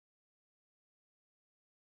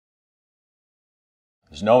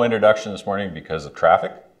There's no introduction this morning because of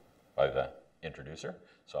traffic by the introducer,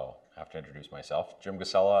 so I have to introduce myself. Jim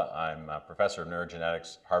Gusella. I'm a professor of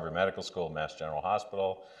neurogenetics, Harvard Medical School, Mass General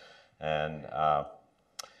Hospital, and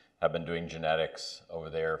have been doing genetics over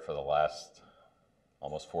there for the last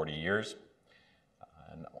almost 40 years.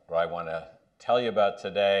 And what I want to tell you about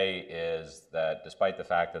today is that despite the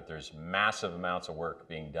fact that there's massive amounts of work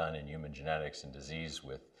being done in human genetics and disease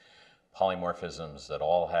with polymorphisms that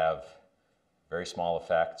all have very small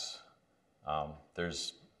effects,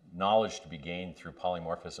 there's knowledge to be gained through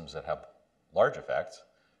polymorphisms that have large effects,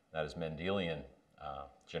 that is Mendelian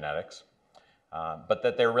genetics, but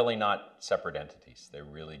that they're really not separate entities. They're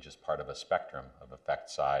really just part of a spectrum of effect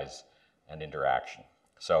size and interaction.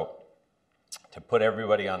 So to put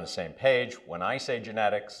everybody on the same page, when I say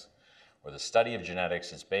genetics, or the study of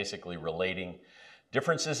genetics, it's basically relating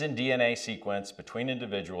differences in DNA sequence between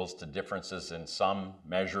individuals to differences in some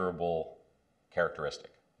measurable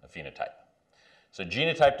characteristic, a phenotype. So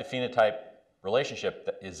genotype to phenotype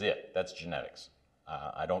relationship is it. That's genetics.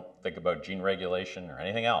 I don't think about gene regulation or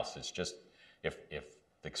anything else. It's just if the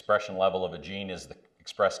expression level of a gene is the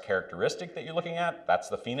expressed characteristic that you're looking at, that's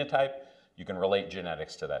the phenotype, you can relate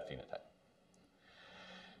genetics to that phenotype.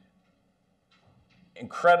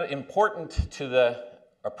 Important to the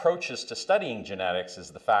approaches to studying genetics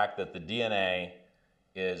is the fact that the DNA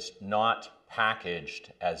is not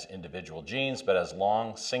packaged as individual genes, but as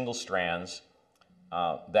long single strands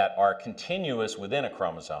that are continuous within a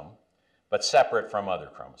chromosome, but separate from other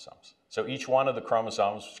chromosomes. So each one of the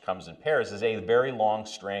chromosomes, which comes in pairs, is a very long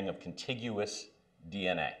string of contiguous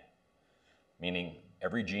DNA, meaning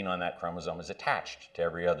every gene on that chromosome is attached to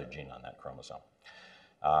every other gene on that chromosome.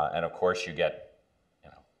 And of course, you get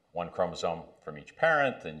one chromosome from each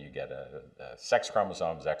parent, then you get a sex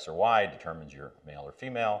chromosomes, X or Y, determines you're male or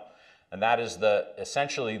female. And that is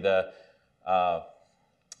essentially both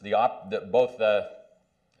the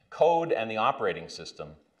code and the operating system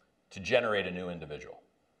to generate a new individual.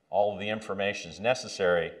 All of the information that's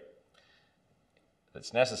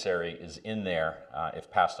necessary is in there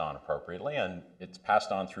if passed on appropriately, and it's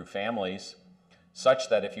passed on through families such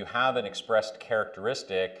that if you have an expressed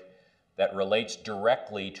characteristic that relates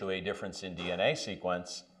directly to a difference in DNA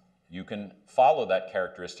sequence, you can follow that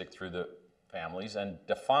characteristic through the families and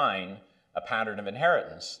define a pattern of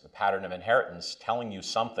inheritance. The pattern of inheritance telling you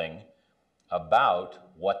something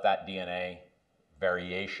about what that DNA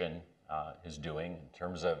variation is doing in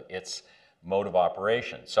terms of its mode of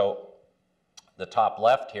operation. So the top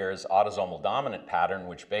left here is autosomal dominant pattern,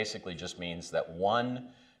 which basically just means that one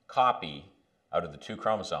copy out of the two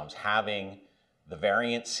chromosomes having the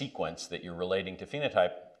variant sequence that you're relating to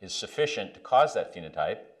phenotype is sufficient to cause that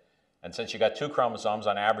phenotype. And since you got two chromosomes,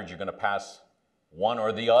 on average, you're going to pass one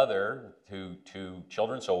or the other to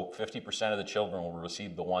children. So 50% of the children will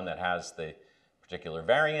receive the one that has the particular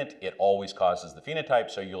variant. It always causes the phenotype.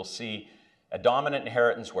 So you'll see a dominant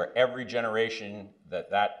inheritance where every generation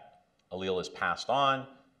that allele is passed on,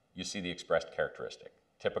 you see the expressed characteristic.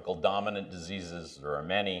 Typical dominant diseases, there are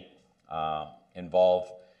many,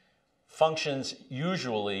 involve functions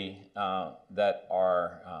usually that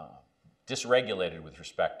are dysregulated with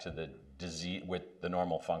respect to the disease, with the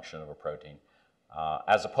normal function of a protein,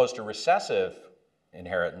 as opposed to recessive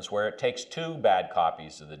inheritance, where it takes two bad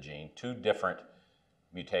copies of the gene, two different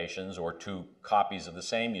mutations, or two copies of the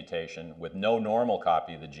same mutation with no normal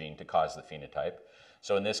copy of the gene to cause the phenotype.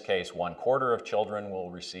 So in this case, 1/4 of children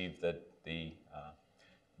will receive the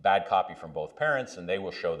bad copy from both parents, and they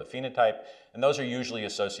will show the phenotype. And those are usually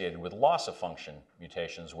associated with loss of function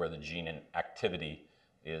mutations where the gene activity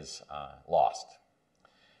is lost.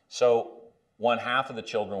 So 1/2 of the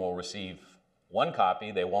children will receive one copy.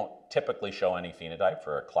 They won't typically show any phenotype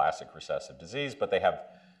for a classic recessive disease, but they have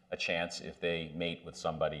a chance if they mate with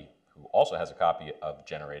somebody who also has a copy of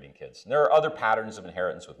generating kids. And there are other patterns of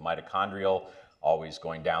inheritance with mitochondrial, always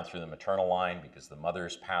going down through the maternal line because the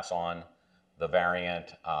mothers pass on the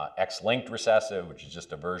variant, X-linked recessive, which is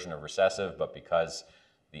just a version of recessive, but because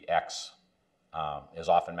the X is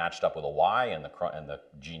often matched up with a Y and the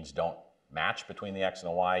genes don't match between the X and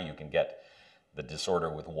the Y, you can get the disorder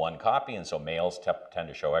with one copy, and so males tend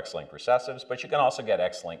to show X-linked recessives, but you can also get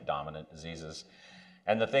X-linked dominant diseases.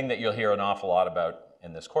 And the thing that you'll hear an awful lot about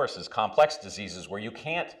in this course is complex diseases where you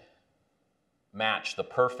can't match the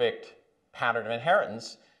perfect pattern of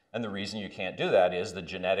inheritance, and the reason you can't do that is the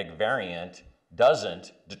genetic variant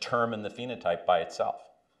doesn't determine the phenotype by itself.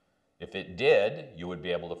 If it did, you would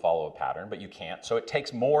be able to follow a pattern, but you can't. So it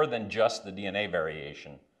takes more than just the DNA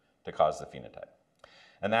variation to cause the phenotype.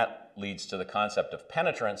 And that leads to the concept of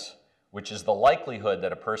penetrance, which is the likelihood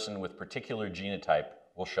that a person with particular genotype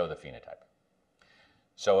will show the phenotype.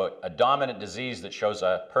 So a dominant disease that shows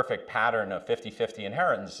a perfect pattern of 50-50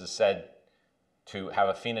 inheritance is said to have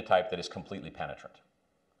a phenotype that is completely penetrant,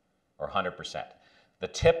 or 100%. The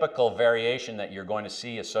typical variation that you're going to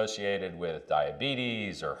see associated with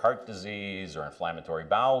diabetes or heart disease or inflammatory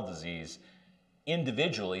bowel disease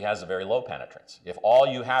individually has a very low penetrance. If all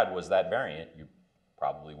you had was that variant, you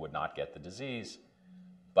probably would not get the disease.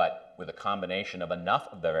 But with a combination of enough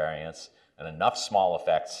of the variants and enough small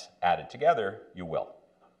effects added together, you will.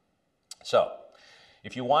 So,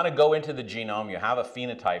 if you want to go into the genome, you have a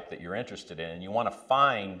phenotype that you're interested in, and you want to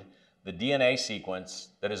find the DNA sequence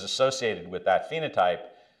that is associated with that phenotype.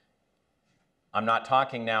 I'm not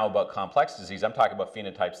talking now about complex disease, I'm talking about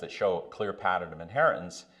phenotypes that show a clear pattern of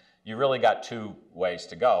inheritance. You really got two ways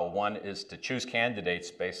to go. One is to choose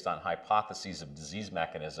candidates based on hypotheses of disease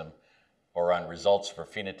mechanism or on results for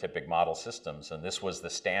phenotypic model systems, and this was the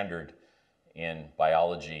standard in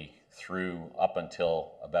biology through up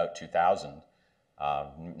until about 2000,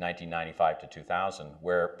 1995 to 2000,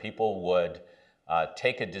 where people would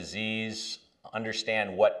take a disease,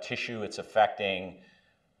 understand what tissue it's affecting,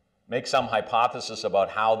 make some hypothesis about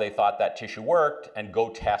how they thought that tissue worked, and go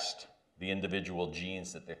test the individual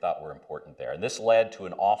genes that they thought were important there. And this led to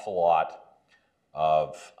an awful lot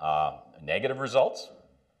of negative results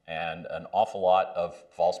and an awful lot of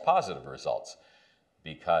false positive results,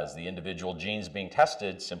 because the individual genes being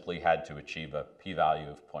tested simply had to achieve a p-value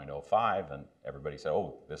of 0.05, and everybody said,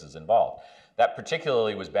 oh, this is involved. That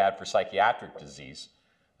particularly was bad for psychiatric disease,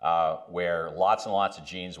 where lots and lots of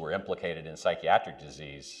genes were implicated in psychiatric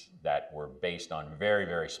disease that were based on very,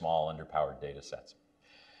 very small underpowered data sets.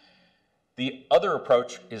 The other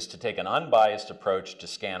approach is to take an unbiased approach to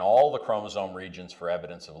scan all the chromosome regions for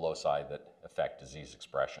evidence of loci that affect disease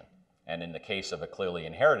expression. And in the case of a clearly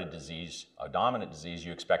inherited disease, a dominant disease,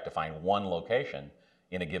 you expect to find one location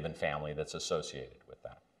in a given family that's associated with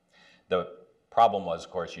that. The problem was,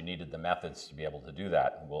 of course, you needed the methods to be able to do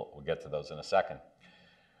that, and we'll get to those in a second.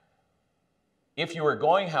 If you were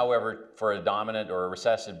going, however, for a dominant or a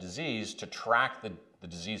recessive disease to track the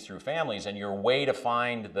disease through families, and your way to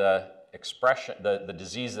find the expression, the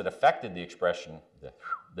disease that affected the expression,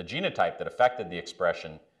 the genotype that affected the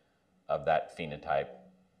expression of that phenotype,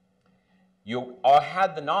 you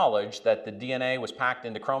had the knowledge that the DNA was packed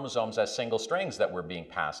into chromosomes as single strings that were being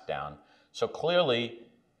passed down. So clearly,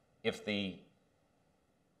 if the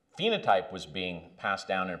phenotype was being passed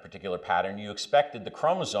down in a particular pattern, you expected the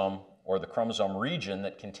chromosome or the chromosome region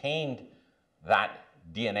that contained that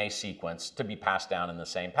DNA sequence to be passed down in the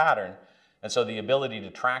same pattern. And so the ability to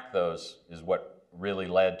track those is what really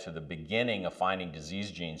led to the beginning of finding disease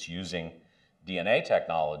genes using DNA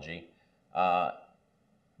technology.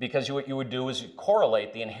 Because what you would do is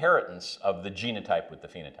correlate the inheritance of the genotype with the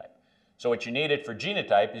phenotype. So what you needed for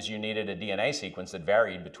genotype is you needed a DNA sequence that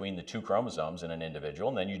varied between the two chromosomes in an individual,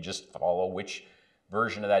 and then you just follow which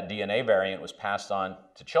version of that DNA variant was passed on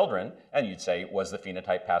to children, and you'd say, was the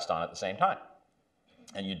phenotype passed on at the same time?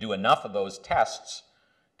 And you do enough of those tests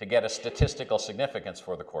to get a statistical significance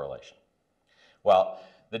for the correlation. Well,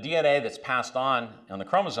 the DNA that's passed on the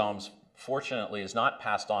chromosomes, fortunately, is not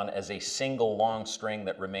passed on as a single long string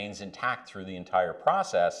that remains intact through the entire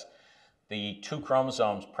process. The two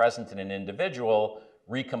chromosomes present in an individual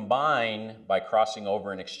recombine by crossing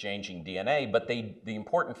over and exchanging DNA, but the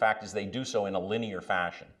important fact is they do so in a linear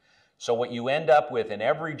fashion. So what you end up with in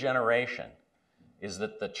every generation is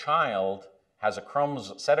that the child has a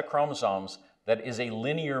set of chromosomes that is a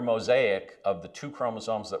linear mosaic of the two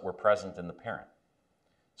chromosomes that were present in the parent.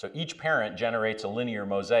 So each parent generates a linear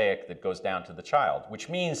mosaic that goes down to the child, which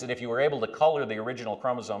means that if you were able to color the original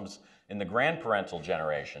chromosomes in the grandparental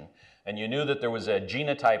generation, and you knew that there was a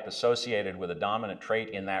genotype associated with a dominant trait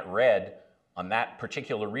in that red on that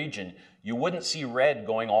particular region, you wouldn't see red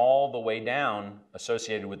going all the way down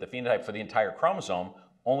associated with the phenotype for the entire chromosome,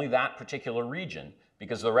 only that particular region,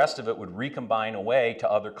 because the rest of it would recombine away to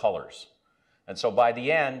other colors. And so by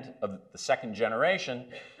the end of the second generation,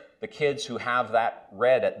 the kids who have that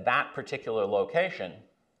red at that particular location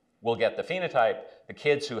will get the phenotype. The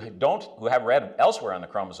kids who have red elsewhere on the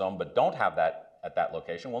chromosome but don't have that at that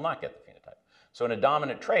location will not get the phenotype. So in a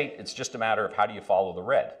dominant trait, it's just a matter of how do you follow the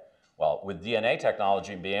red. Well, with DNA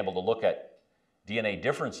technology and being able to look at DNA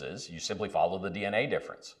differences, you simply follow the DNA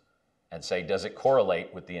difference and say, does it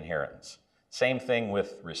correlate with the inheritance? Same thing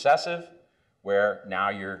with recessive, where now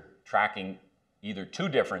you're tracking either two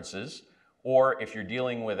differences, or if you're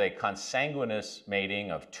dealing with a consanguineous mating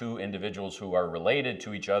of two individuals who are related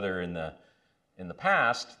to each other in the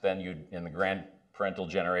past, then in the grandparental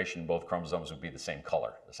generation, both chromosomes would be the same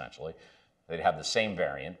color, essentially. they'd have the same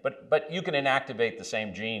variant, but you can inactivate the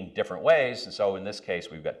same gene different ways. And so in this case,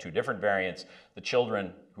 we've got two different variants. The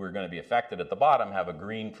children who are going to be affected at the bottom have a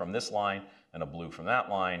green from this line and a blue from that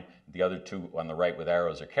line. The other two on the right with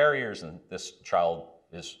arrows are carriers, and this child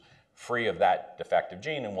is free of that defective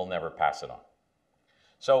gene and will never pass it on.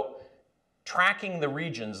 So tracking the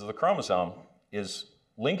regions of the chromosome is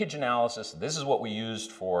linkage analysis. This is what we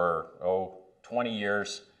used for, 20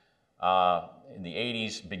 years in the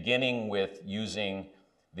 80s, beginning with using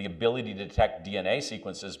the ability to detect DNA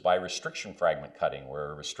sequences by restriction fragment cutting,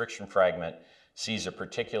 where a restriction fragment sees a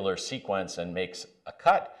particular sequence and makes a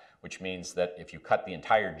cut, which means that if you cut the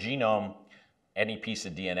entire genome, any piece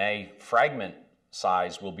of DNA fragment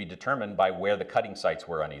size will be determined by where the cutting sites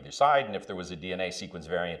were on either side. And if there was a DNA sequence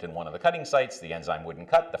variant in one of the cutting sites, the enzyme wouldn't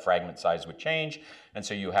cut, the fragment size would change. And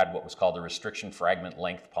so you had what was called a restriction fragment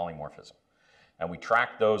length polymorphism. And we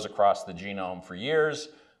tracked those across the genome for years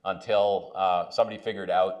until somebody figured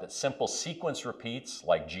out that simple sequence repeats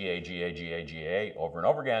like GA, GA, GA, GA over and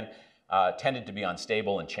over again tended to be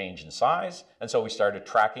unstable and change in size. And so we started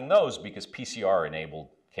tracking those because PCR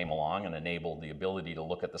came along and enabled the ability to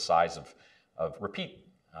look at the size of repeat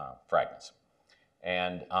fragments.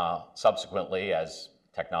 And subsequently, as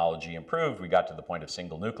technology improved, we got to the point of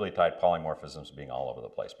single nucleotide polymorphisms being all over the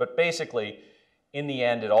place. But basically, in the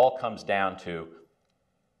end, it all comes down to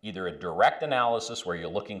either a direct analysis where you're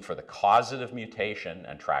looking for the causative mutation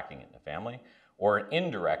and tracking it in the family, or an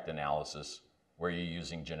indirect analysis where you're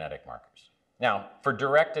using genetic markers. Now, for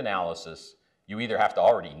direct analysis, you either have to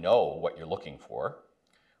already know what you're looking for,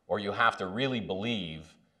 or you have to really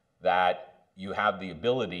believe that you have the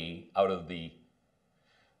ability, out of the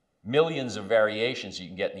millions of variations you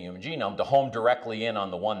can get in the human genome, to home directly in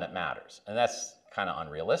on the one that matters. And that's kind of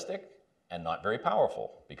unrealistic and not very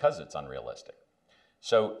powerful because it's unrealistic.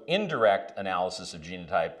 So indirect analysis of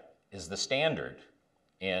genotype is the standard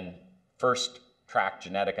in first track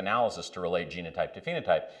genetic analysis to relate genotype to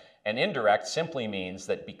phenotype. And indirect simply means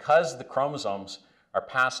that because the chromosomes are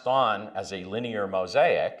passed on as a linear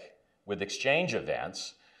mosaic with exchange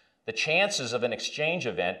events, the chances of an exchange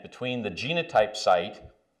event between the genotype site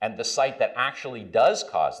and the site that actually does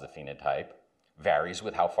cause the phenotype varies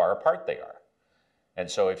with how far apart they are. And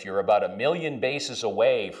so if you're about 1 million bases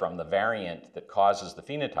away from the variant that causes the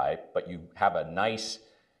phenotype, but you have a nice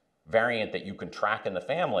variant that you can track in the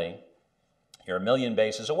family, you're 1 million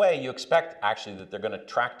bases away, you expect actually that they're going to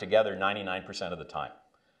track together 99% of the time,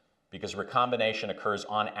 because recombination occurs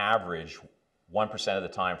on average 1% of the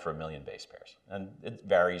time for 1 million base pairs. And it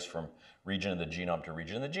varies from region of the genome to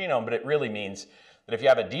region of the genome, but it really means that if you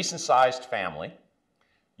have a decent sized family,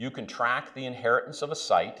 you can track the inheritance of a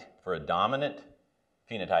site for a dominant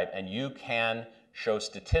phenotype, and you can show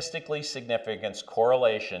statistically significant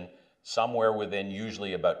correlation somewhere within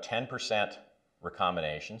usually about 10%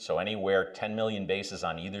 recombination, so anywhere 10 million bases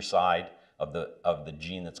on either side of the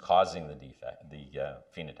gene that's causing the defect, the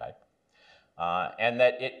phenotype. And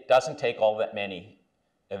that it doesn't take all that many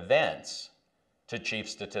events to achieve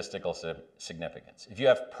statistical significance. If you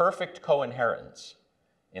have perfect co-inheritance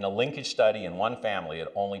in a linkage study in one family, it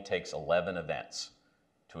only takes 11 events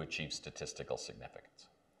to achieve statistical significance.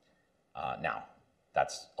 Now,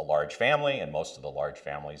 that's a large family, and most of the large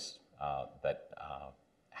families that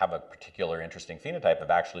have a particular interesting phenotype have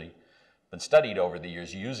actually been studied over the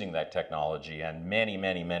years using that technology, and many,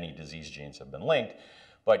 many, many disease genes have been linked.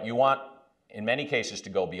 But you want, in many cases, to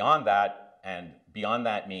go beyond that, and beyond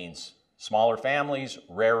that means smaller families,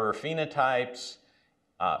 rarer phenotypes,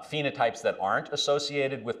 phenotypes that aren't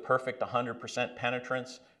associated with perfect 100%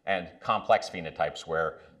 penetrance, and complex phenotypes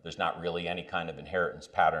where there's not really any kind of inheritance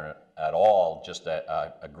pattern at all, just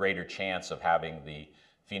a greater chance of having the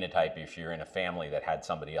phenotype if you're in a family that had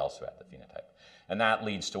somebody else who had the phenotype. And that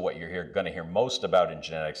leads to what you're going to hear most about in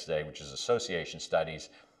genetics today, which is association studies.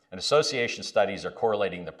 And association studies are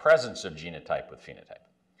correlating the presence of genotype with phenotype.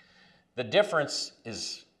 The difference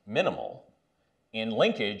is minimal. In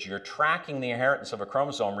linkage, you're tracking the inheritance of a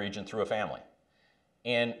chromosome region through a family.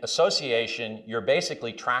 In association, you're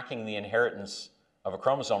basically tracking the inheritance of a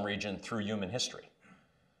chromosome region through human history.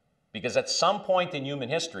 Because at some point in human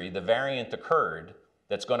history, the variant occurred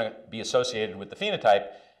that's going to be associated with the phenotype,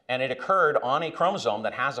 and it occurred on a chromosome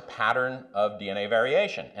that has a pattern of DNA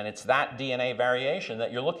variation. And it's that DNA variation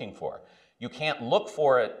that you're looking for. You can't look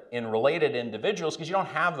for it in related individuals because you don't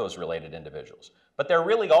have those related individuals. But they're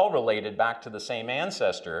really all related back to the same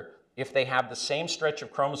ancestor if they have the same stretch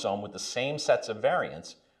of chromosome with the same sets of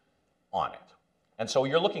variants on it. And so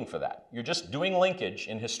you're looking for that. You're just doing linkage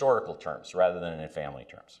in historical terms rather than in family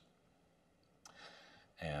terms.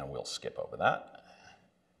 And we'll skip over that.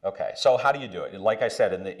 Okay, so how do you do it? Like I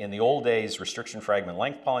said, in the old days, restriction fragment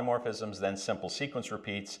length polymorphisms, then simple sequence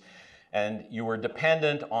repeats, and you were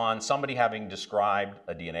dependent on somebody having described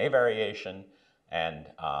a DNA variation, and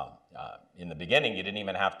in the beginning, you didn't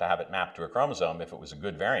even have to have it mapped to a chromosome. If it was a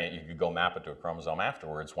good variant, you could go map it to a chromosome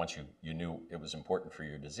afterwards once you knew it was important for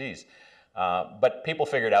your disease. But people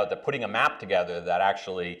figured out that putting a map together that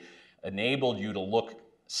actually enabled you to look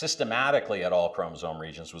systematically at all chromosome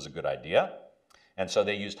regions was a good idea. And so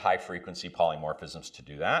they used high-frequency polymorphisms to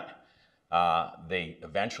do that. They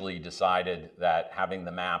eventually decided that having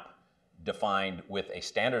the map defined with a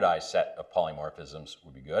standardized set of polymorphisms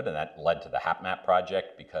would be good, and that led to the HapMap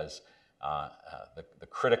project because the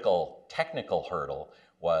critical technical hurdle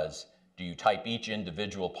was, do you type each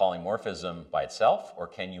individual polymorphism by itself, or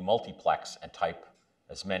can you multiplex and type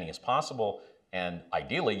as many as possible? And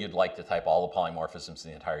ideally, you'd like to type all the polymorphisms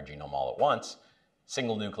in the entire genome all at once.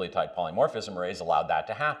 Single nucleotide polymorphism arrays allowed that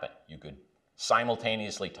to happen. You could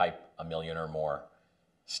simultaneously type 1 million or more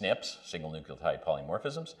SNPs, single nucleotide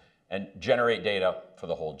polymorphisms, and generate data for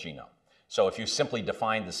the whole genome. So if you simply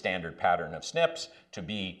define the standard pattern of SNPs to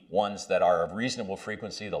be ones that are of reasonable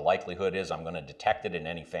frequency, the likelihood is I'm going to detect it in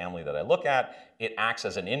any family that I look at. It acts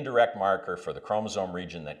as an indirect marker for the chromosome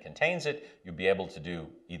region that contains it. You'll be able to do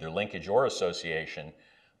either linkage or association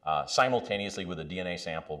simultaneously with a DNA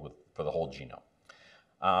sample for the whole genome.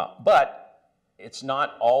 But it's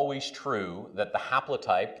not always true that the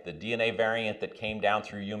haplotype, the DNA variant that came down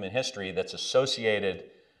through human history that's associated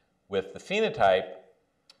with the phenotype,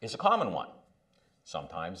 is a common one.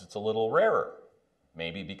 Sometimes it's a little rarer,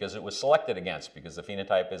 maybe because it was selected against, because the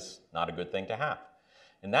phenotype is not a good thing to have.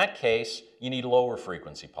 In that case, you need lower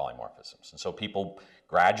frequency polymorphisms. And so people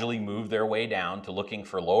gradually moved their way down to looking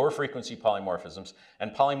for lower frequency polymorphisms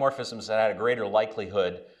and polymorphisms that had a greater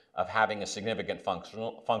likelihood of having a significant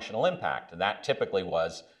functional impact. And that typically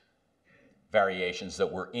was variations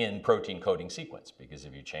that were in protein coding sequence, because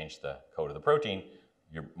if you change the code of the protein,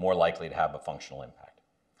 you're more likely to have a functional impact.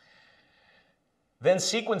 Then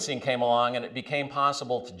sequencing came along, and it became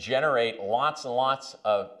possible to generate lots and lots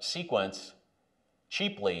of sequence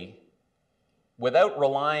cheaply without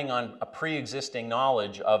relying on a pre-existing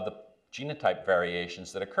knowledge of the genotype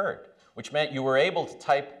variations that occurred, which meant you were able to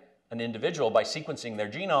type an individual by sequencing their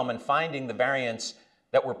genome and finding the variants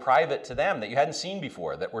that were private to them, that you hadn't seen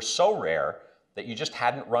before, that were so rare that you just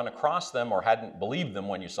hadn't run across them or hadn't believed them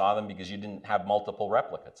when you saw them because you didn't have multiple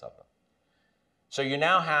replicates of them. So you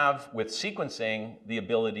now have, with sequencing, the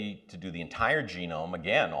ability to do the entire genome,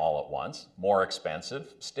 again, all at once, more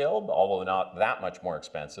expensive still, although not that much more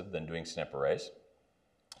expensive than doing SNP arrays,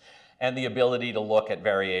 and the ability to look at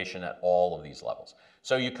variation at all of these levels.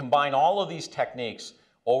 So you combine all of these techniques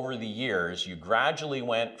over the years, you gradually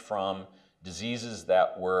went from diseases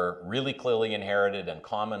that were really clearly inherited and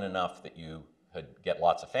common enough that you could get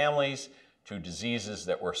lots of families, to diseases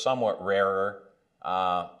that were somewhat rarer,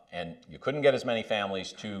 and you couldn't get as many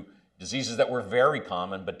families, to diseases that were very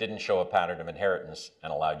common but didn't show a pattern of inheritance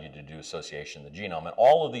and allowed you to do association in the genome. And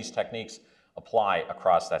all of these techniques apply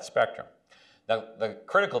across that spectrum. Now, the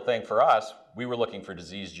critical thing for us, we were looking for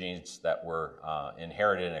disease genes that were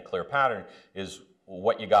inherited in a clear pattern, is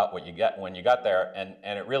what you got, what you get when you got there.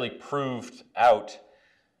 And it really proved out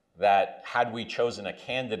that had we chosen a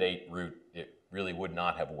candidate route, it really would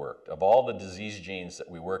not have worked. Of all the disease genes that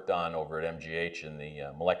we worked on over at MGH in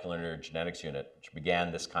the Molecular Neurogenetics Unit, which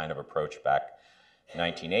began this kind of approach back in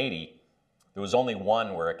 1980, there was only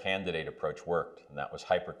one where a candidate approach worked, and that was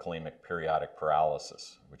hyperkalemic periodic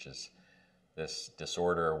paralysis, which is this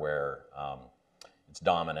disorder where it's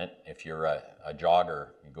dominant. If you're a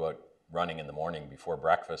jogger, you go out running in the morning before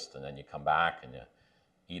breakfast, and then you come back and you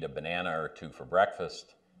eat a banana or two for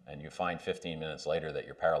breakfast, and you find 15 minutes later that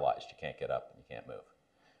you're paralyzed. You can't get up and you can't move.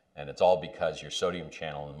 And it's all because your sodium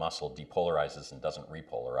channel in the muscle depolarizes and doesn't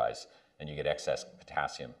repolarize, and you get excess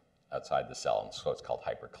potassium outside the cell, and so it's called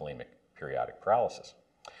hyperkalemic periodic paralysis.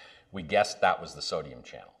 We guessed that was the sodium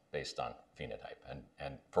channel based on phenotype,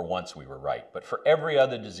 and for once we were right. But for every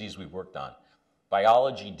other disease we've worked on,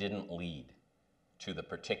 biology didn't lead to the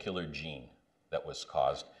particular gene that was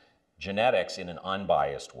caused. Genetics, in an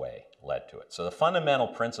unbiased way, led to it. So the fundamental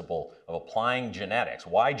principle of applying genetics,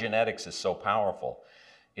 why genetics is so powerful,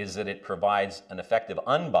 is that it provides an effective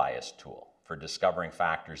unbiased tool for discovering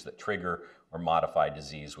factors that trigger or modify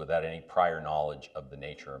disease without any prior knowledge of the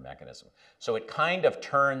nature or mechanism. So it kind of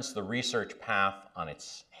turns the research path on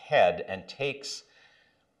its head and takes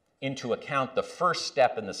into account the first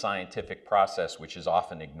step in the scientific process, which is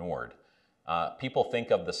often ignored. People think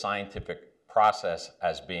of the scientific process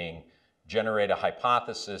as being generate a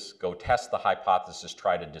hypothesis, go test the hypothesis,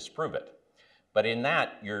 try to disprove it. But in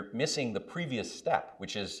that, you're missing the previous step,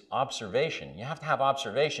 which is observation. You have to have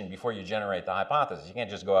observation before you generate the hypothesis. You can't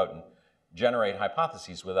just go out and generate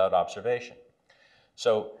hypotheses without observation.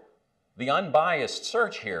 So the unbiased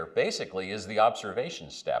search here basically is the observation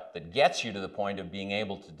step that gets you to the point of being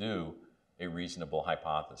able to do a reasonable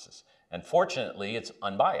hypothesis. And fortunately, it's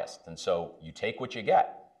unbiased. And so you take what you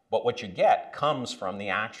get. But what you get comes from the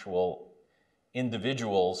actual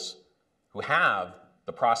individuals who have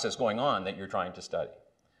the process going on that you're trying to study.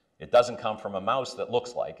 It doesn't come from a mouse that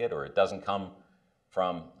looks like it, or it doesn't come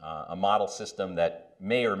from a model system that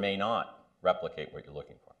may or may not replicate what you're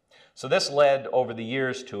looking for. So this led over the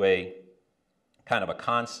years to a kind of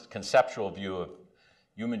a conceptual view of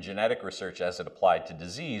human genetic research as it applied to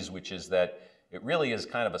disease, which is that it really is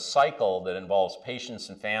kind of a cycle that involves patients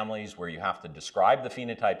and families where you have to describe the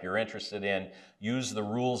phenotype you're interested in, use the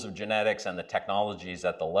rules of genetics and the technologies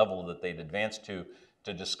at the level that they'd advanced to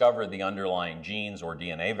discover the underlying genes or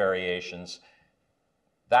DNA variations.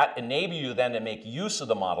 That enabled you then to make use of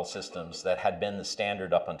the model systems that had been the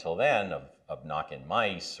standard up until then of knock-in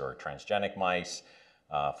mice or transgenic mice,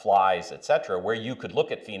 flies, etc., where you could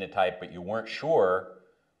look at phenotype, but you weren't sure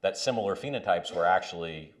that similar phenotypes were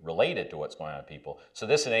actually related to what's going on in people. So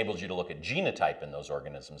this enables you to look at genotype in those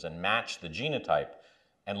organisms and match the genotype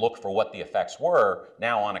and look for what the effects were,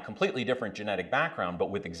 now on a completely different genetic background, but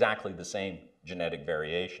with exactly the same genetic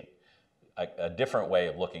variation. A different way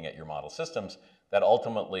of looking at your model systems that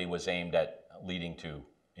ultimately was aimed at leading to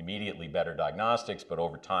immediately better diagnostics, but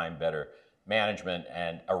over time better management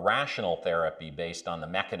and a rational therapy based on the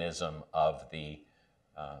mechanism of the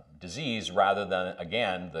disease, rather than,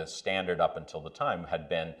 again, the standard up until the time had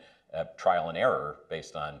been trial and error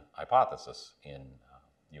based on hypothesis in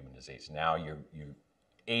human disease. Now you're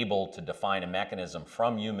able to define a mechanism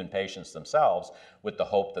from human patients themselves with the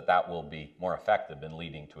hope that that will be more effective in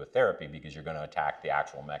leading to a therapy, because you're going to attack the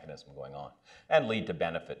actual mechanism going on and lead to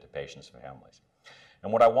benefit to patients and families.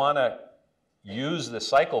 And what I want to use this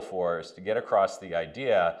cycle for is to get across the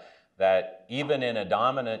idea that even in a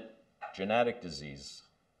dominant genetic disease,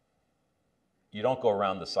 you don't go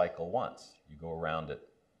around the cycle once. You go around it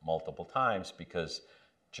multiple times, because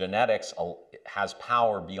genetics has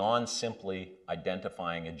power beyond simply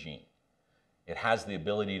identifying a gene. It has the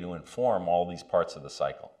ability to inform all these parts of the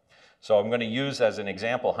cycle. So I'm going to use as an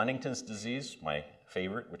example Huntington's disease, my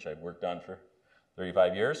favorite, which I've worked on for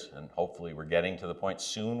 35 years, and hopefully we're getting to the point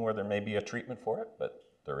soon where there may be a treatment for it, but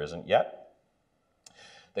there isn't yet.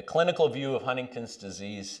 The clinical view of Huntington's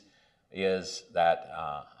disease is that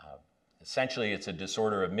essentially it's a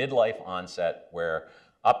disorder of midlife onset, where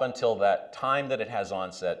up until that time that it has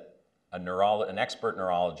onset, an expert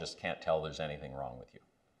neurologist can't tell there's anything wrong with you.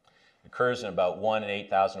 It occurs in about 1 in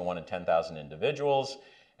 8,000 to 1 in 10,000 individuals,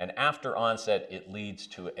 and after onset it leads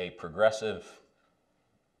to a progressive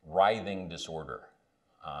writhing disorder.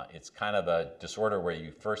 It's kind of a disorder where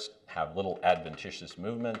you first have little adventitious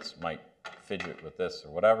movements, might fidget with this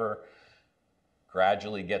or whatever,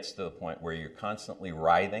 gradually gets to the point where you're constantly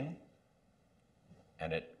writhing,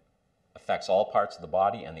 and it affects all parts of the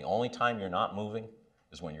body, and the only time you're not moving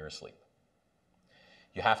is when you're asleep.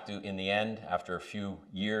 You have to, in the end, after a few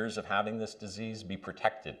years of having this disease, be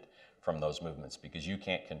protected from those movements because you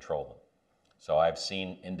can't control them. So I've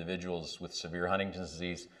seen individuals with severe Huntington's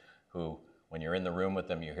disease who, when you're in the room with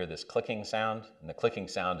them, you hear this clicking sound, and the clicking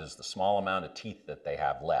sound is the small amount of teeth that they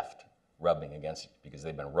have left rubbing against it, because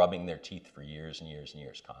they've been rubbing their teeth for years and years and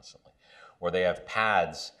years constantly. Or they have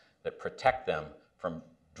pads that protect them from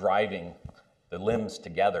driving the limbs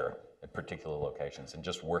together at particular locations and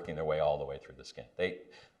just working their way all the way through the skin.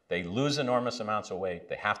 They lose enormous amounts of weight,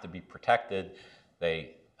 they have to be protected,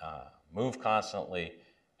 they move constantly,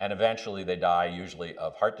 and eventually they die, usually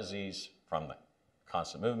of heart disease from the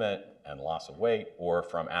constant movement and loss of weight, or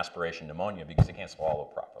from aspiration pneumonia because they can't swallow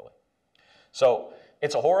properly. So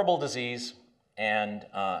it's a horrible disease, and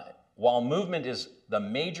while movement is the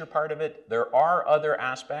major part of it, there are other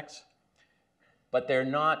aspects, but they're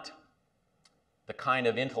not the kind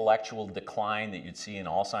of intellectual decline that you'd see in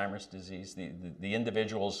Alzheimer's disease. The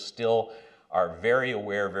individuals still are very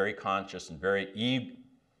aware, very conscious, and very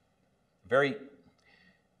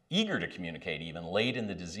eager to communicate even late in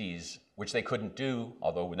the disease, which they couldn't do,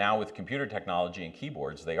 although now with computer technology and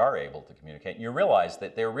keyboards, they are able to communicate. And you realize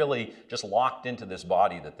that they're really just locked into this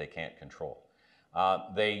body that they can't control.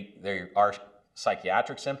 There are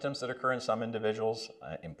psychiatric symptoms that occur in some individuals.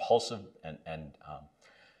 Impulsive and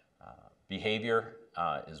behavior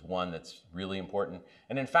is one that's really important.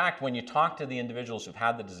 And in fact, when you talk to the individuals who've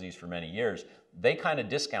had the disease for many years, they kind of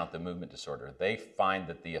discount the movement disorder. They find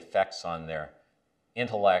that the effects on their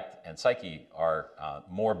intellect and psyche are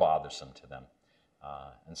more bothersome to them.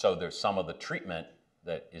 And so there's some of the treatment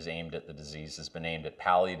that is aimed at the disease has been aimed at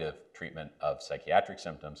palliative treatment of psychiatric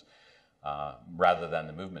symptoms rather than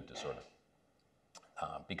the movement disorder,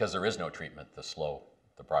 because there is no treatment to slow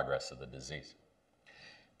the progress of the disease.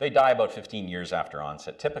 They die about 15 years after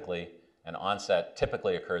onset typically, and onset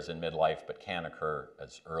typically occurs in midlife but can occur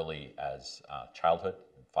as early as childhood,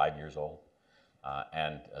 5 years old,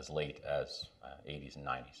 and as late as 80s and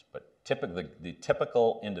 90s. But typically, the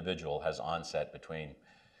typical individual has onset between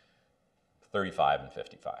 35 and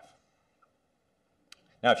 55.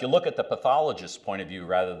 Now, if you look at the pathologist's point of view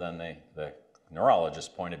rather than the neurologist's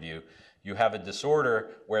point of view, you have a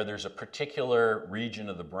disorder where there's a particular region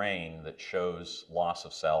of the brain that shows loss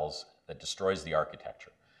of cells that destroys the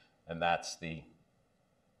architecture. And that's the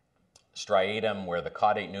striatum, where the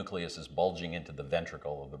caudate nucleus is bulging into the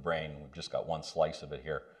ventricle of the brain. We've just got one slice of it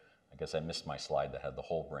here. I guess I missed my slide that had the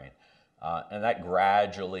whole brain. And that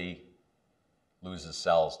gradually loses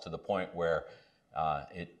cells to the point where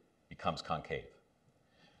it becomes concave.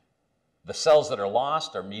 The cells that are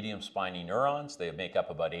lost are medium spiny neurons. They make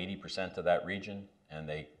up about 80% of that region, and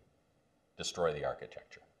they destroy the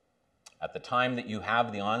architecture. At the time that you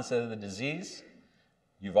have the onset of the disease,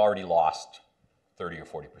 you've already lost 30 or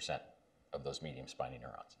 40% of those medium spiny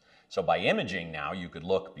neurons. So by imaging now, you could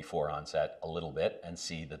look before onset a little bit and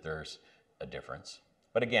see that there's a difference.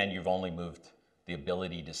 But again, you've only moved the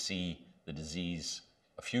ability to see the disease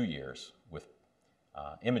a few years with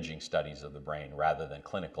imaging studies of the brain rather than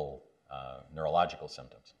clinical neurological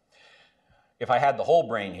symptoms. If I had the whole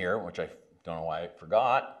brain here, which I don't know why I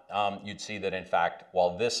forgot, you'd see that in fact,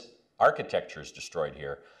 while this architecture is destroyed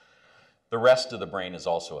here, the rest of the brain is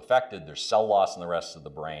also affected. There's cell loss in the rest of the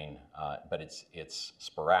brain, but it's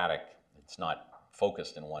sporadic. It's not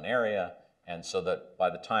focused in one area. And so that by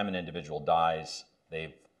the time an individual dies,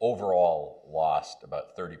 they've overall lost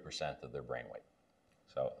about 30% of their brain weight.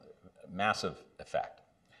 So massive effect.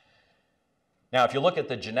 Now, if you look at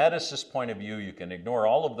the geneticist's point of view, you can ignore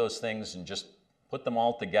all of those things and just put them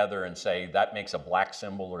all together and say that makes a black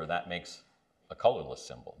symbol or that makes a colorless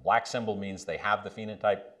symbol. Black symbol means they have the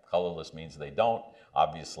phenotype. Colorless means they don't.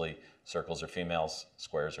 Obviously, circles are females,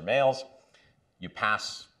 squares are males. You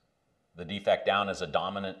pass the defect down as a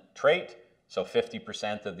dominant trait. So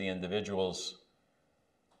 50% of the individuals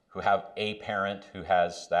who have a parent who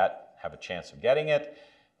has that have a chance of getting it.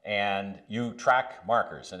 And you track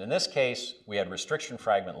markers. And in this case, we had restriction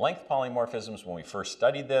fragment length polymorphisms when we first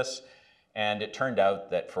studied this. And it turned out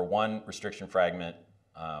that for one restriction fragment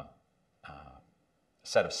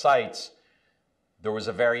set of sites, there was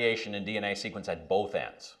a variation in DNA sequence at both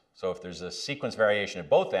ends. So if there's a sequence variation at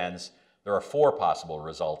both ends, there are 4 possible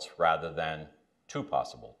results rather than 2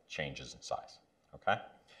 possible changes in size, okay?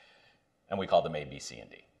 And we call them A, B, C, and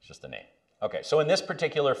D. It's just a name. Okay, so in this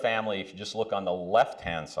particular family, if you just look on the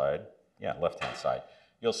left-hand side,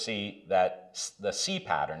 you'll see that the C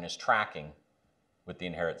pattern is tracking with the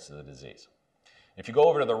inheritance of the disease. If you go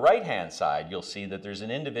over to the right-hand side, you'll see that there's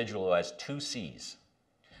an individual who has 2 Cs.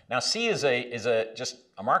 Now, C is just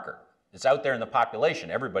a marker. It's out there in the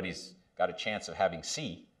population. Everybody's got a chance of having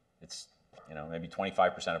C. It's maybe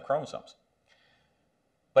 25% of chromosomes.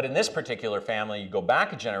 But in this particular family, you go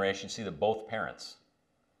back a generation, see that both parents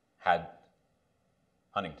had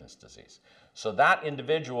Huntington's disease. So that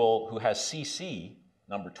individual who has CC,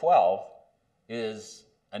 number 12, is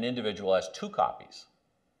an individual who has 2 copies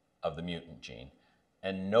of the mutant gene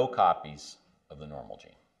and no copies of the normal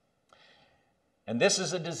gene. And this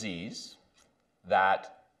is a disease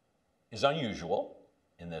that is unusual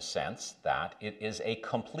in this sense that it is a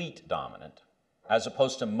complete dominant, as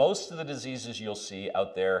opposed to most of the diseases you'll see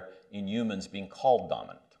out there in humans being called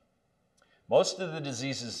dominant. Most of the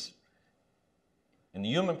diseases in the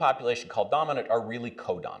human population called dominant are really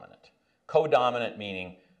codominant. Codominant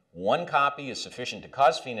meaning 1 copy is sufficient to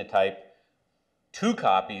cause phenotype, 2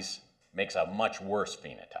 copies makes a much worse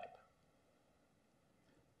phenotype.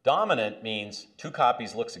 Dominant means 2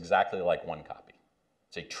 copies looks exactly like 1 copy.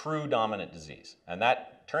 It's a true dominant disease, and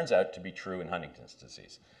that turns out to be true in Huntington's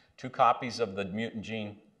disease. 2 copies of the mutant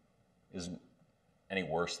gene isn't any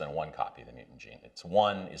worse than 1 copy of the mutant gene. It's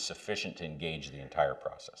 1 is sufficient to engage the entire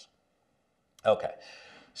process. Okay,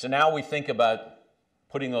 so now we think about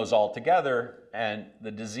putting those all together, and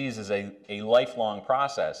the disease is a lifelong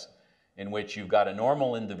process in which you've got a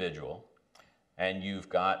normal individual and you've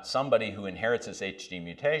got somebody who inherits this HD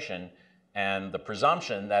mutation, and the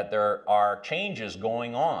presumption that there are changes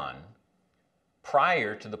going on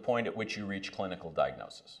prior to the point at which you reach clinical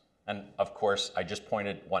diagnosis. And of course, I just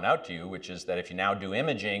pointed one out to you, which is that if you now do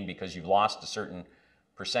imaging because you've lost a certain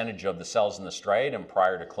percentage of the cells in the striatum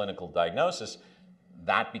prior to clinical diagnosis,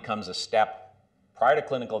 that becomes a step Prior to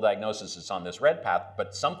clinical diagnosis, it's on this red path,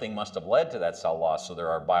 but something must have led to that cell loss. So there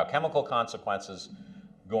are biochemical consequences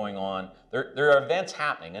going on. There are events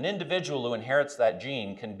happening. An individual who inherits that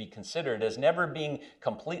gene can be considered as never being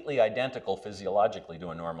completely identical physiologically to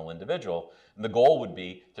a normal individual. And the goal would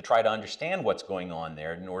be to try to understand what's going on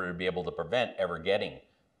there in order to be able to prevent ever getting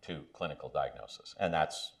to clinical diagnosis. And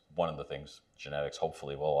that's one of the things genetics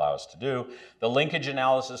hopefully will allow us to do. The linkage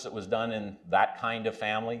analysis that was done in that kind of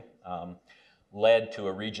family led to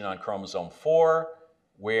a region on chromosome 4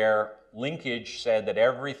 where linkage said that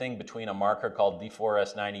everything between a marker called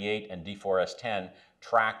D4S98 and D4S10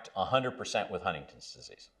 tracked 100% with Huntington's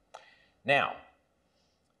disease. Now,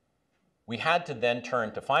 we had to then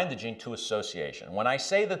turn to find the gene to association. When I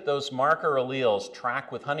say that those marker alleles track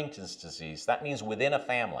with Huntington's disease, that means within a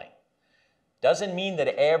family. Doesn't mean that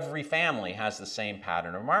every family has the same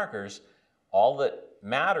pattern of markers. All that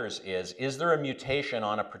matters is there a mutation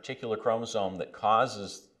on a particular chromosome that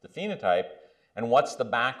causes the phenotype, and what's the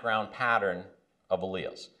background pattern of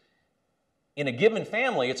alleles? In a given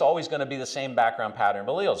family, it's always going to be the same background pattern of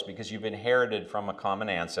alleles because you've inherited from a common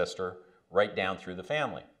ancestor right down through the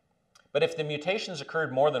family. But if the mutation's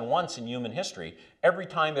occurred more than once in human history, every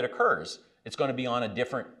time it occurs, it's going to be on a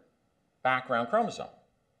different background chromosome.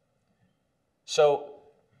 So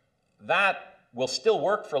that will still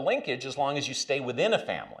work for linkage as long as you stay within a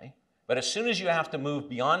family. But as soon as you have to move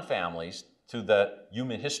beyond families to the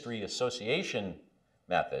human history association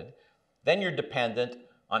method, then you're dependent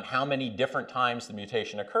on how many different times the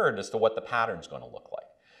mutation occurred as to what the pattern's going to look like.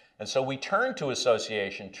 And so we turned to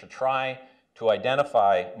association to try to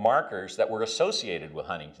identify markers that were associated with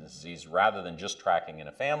Huntington's disease rather than just tracking in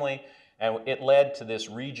a family. And it led to this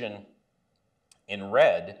region in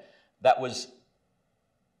red that was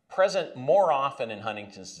present more often in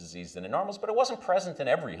Huntington's disease than in normals, but it wasn't present in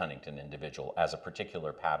every Huntington individual as a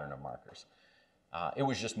particular pattern of markers. It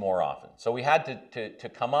was just more often. So we had to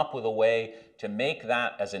come up with a way to make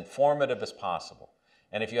that as informative as possible.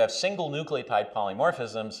 And if you have single nucleotide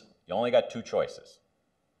polymorphisms, you only got two choices.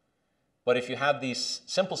 But if you have these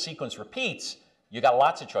simple sequence repeats, you got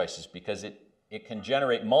lots of choices because it can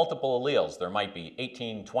generate multiple alleles. There might be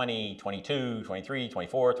 18, 20, 22, 23,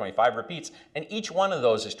 24, 25 repeats, and each one of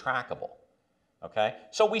those is trackable. Okay?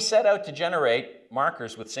 So we set out to generate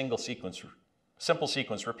markers with simple sequence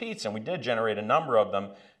repeats, and we did generate a number of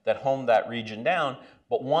them that homed that region down,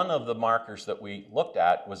 but one of the markers that we looked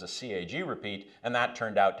at was a CAG repeat, and that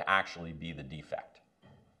turned out to actually be the defect.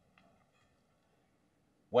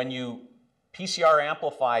 When you PCR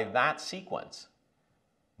amplify that sequence,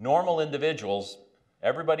 normal individuals,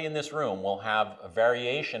 everybody in this room, will have a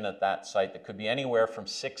variation at that site that could be anywhere from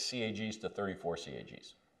 6 CAGs to 34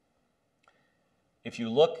 CAGs. If you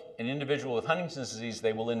look at an individual with Huntington's disease,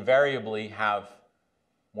 they will invariably have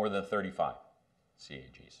more than 35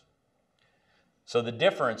 CAGs. So the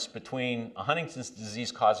difference between a Huntington's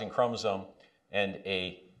disease causing chromosome and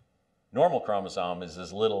a normal chromosome is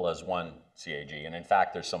as little as 1 CAG. And in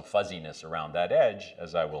fact, there's some fuzziness around that edge,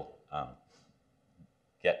 as I will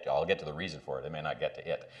I'll get to the reason for it. I may not get to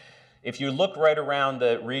it. If you look right around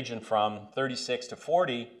the region from 36 to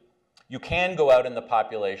 40, you can go out in the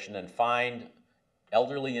population and find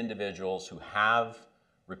elderly individuals who have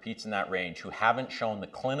repeats in that range who haven't shown the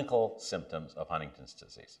clinical symptoms of Huntington's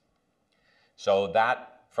disease. So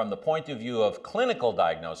that, from the point of view of clinical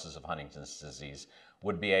diagnosis of Huntington's disease,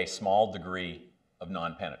 would be a small degree of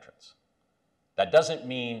non-penetrance. That doesn't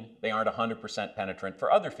mean they aren't 100% penetrant for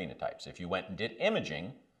other phenotypes. If you went and did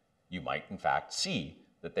imaging, you might in fact see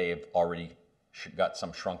that they have already got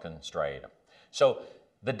some shrunken striatum. So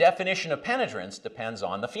the definition of penetrance depends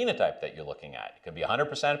on the phenotype that you're looking at. It could be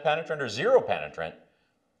 100% penetrant or 0 penetrant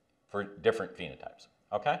for different phenotypes,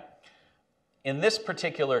 okay? In this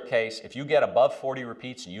particular case, if you get above 40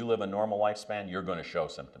 repeats and you live a normal lifespan, you're going to show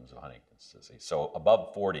symptoms of Huntington's disease. So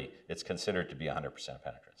above 40, it's considered to be 100%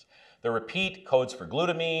 penetrance. The repeat codes for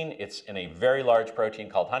glutamine. It's in a very large protein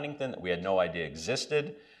called Huntingtin that we had no idea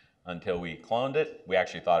existed until we cloned it. We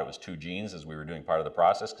actually thought it was 2 genes as we were doing part of the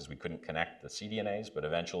process because we couldn't connect the cDNAs, but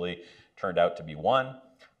eventually turned out to be 1.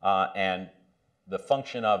 And the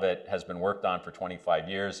function of it has been worked on for 25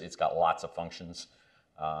 years. It's got lots of functions.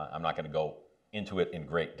 I'm not going to go into it in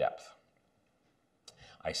great depth.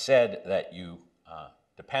 I said that you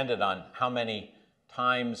depended on how many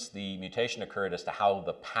times the mutation occurred as to how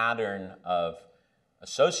the pattern of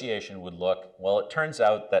association would look. Well, it turns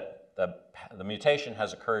out that the mutation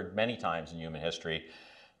has occurred many times in human history,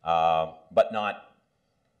 but not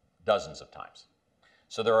dozens of times.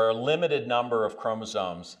 So there are a limited number of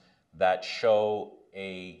chromosomes that show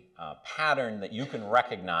a pattern that you can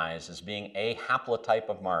recognize as being a haplotype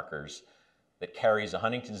of markers that carries a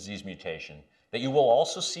Huntington's disease mutation that you will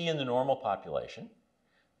also see in the normal population,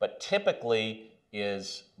 but typically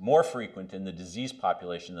is more frequent in the disease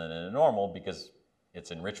population than in the normal because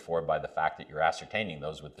it's enriched for by the fact that you're ascertaining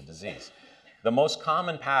those with the disease. The most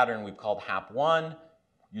common pattern we've called HAP1,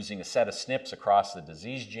 using a set of SNPs across the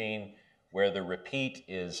disease gene, where the repeat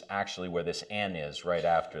is actually where this N is right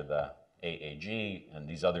after the AAG, and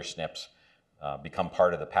these other SNPs become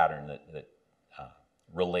part of the pattern that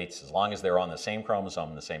relates. As long as they're on the same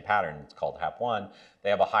chromosome, the same pattern, it's called HAP1, they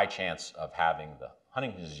have a high chance of having the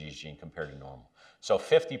Huntington's disease gene compared to normal. So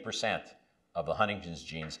 50% of the Huntington's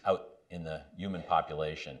genes out in the human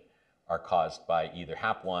population are caused by either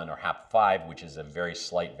HAP1 or HAP5, which is a very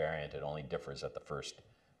slight variant. It only differs at the first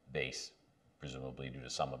base, presumably due to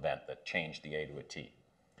some event that changed the A to a T.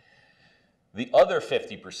 The other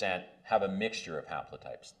 50% have a mixture of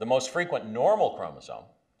haplotypes. The most frequent normal chromosome,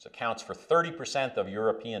 which accounts for 30% of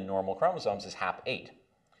European normal chromosomes, is HAP8.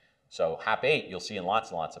 So HAP8 you'll see in lots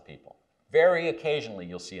and lots of people. Very occasionally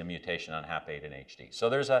you'll see a mutation on HAP8 in HD. So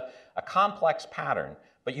there's a complex pattern,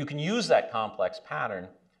 but you can use that complex pattern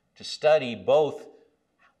to study both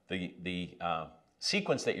the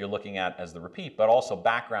sequence that you're looking at as the repeat, but also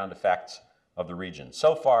background effects of the region.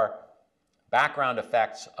 So far, background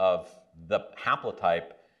effects of the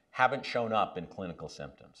haplotype haven't shown up in clinical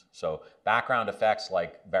symptoms. So background effects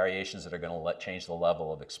like variations that are going to change the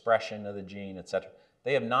level of expression of the gene, et cetera,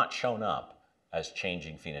 they have not shown up as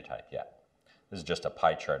changing phenotype yet. This is just a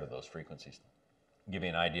pie chart of those frequencies. I'll give you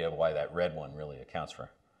an idea of why that red one really accounts for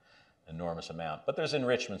an enormous amount. But there's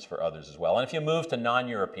enrichments for others as well. And if you move to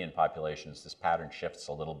non-European populations, this pattern shifts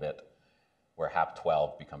a little bit, where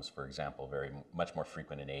HAP12 becomes, for example, much more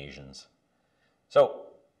frequent in Asians. So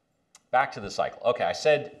back to the cycle. Okay, I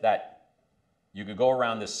said that you could go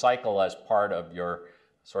around this cycle as part of your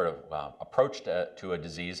sort of approach to a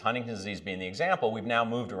disease, Huntington's disease being the example. We've now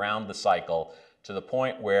moved around the cycle to the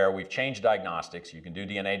point where we've changed diagnostics. You can do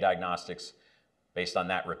DNA diagnostics based on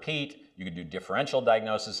that repeat. You can do differential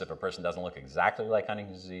diagnosis if a person doesn't look exactly like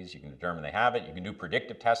Huntington's disease. You can determine they have it. You can do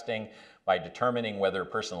predictive testing by determining whether a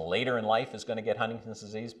person later in life is going to get Huntington's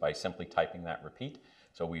disease by simply typing that repeat.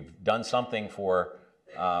 So we've done something for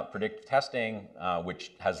predictive testing,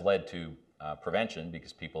 which has led to prevention,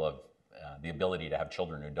 because people have the ability to have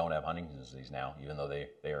children who don't have Huntington's disease now, even though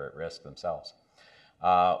they are at risk themselves.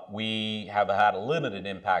 We have had a limited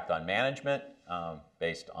impact on management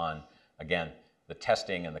based on, again, the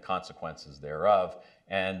testing and the consequences thereof.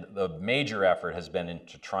 And the major effort has been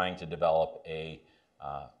into trying to develop a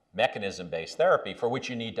mechanism-based therapy for which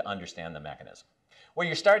you need to understand the mechanism. Well,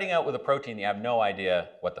 you're starting out with a protein, you have no idea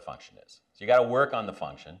what the function is. So you got to work on the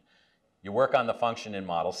function. You work on the function in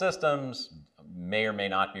model systems, may or may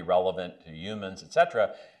not be relevant to humans, et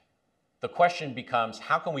cetera. The question becomes,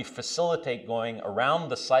 how can we facilitate going around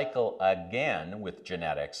the cycle again with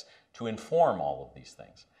genetics to inform all of these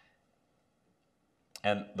things?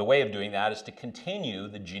 And the way of doing that is to continue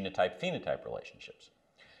the genotype-phenotype relationships.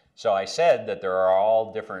 So I said that there are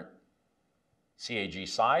all different CAG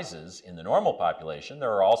sizes in the normal population.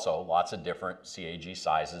 There are also lots of different CAG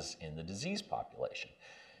sizes in the disease population,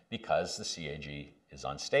 because the CAG is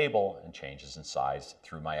unstable and changes in size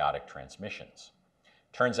through meiotic transmissions.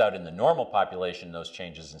 Turns out in the normal population, those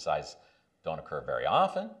changes in size don't occur very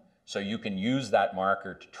often, so you can use that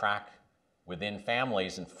marker to track within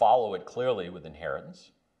families and follow it clearly with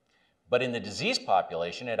inheritance. But in the disease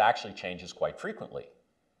population, it actually changes quite frequently.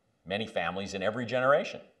 Many families in every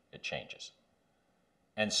generation, it changes.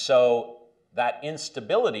 And so that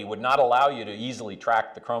instability would not allow you to easily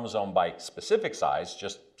track the chromosome by specific size,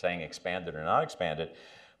 just saying expanded or not expanded,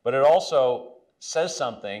 but it also says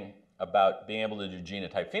something about being able to do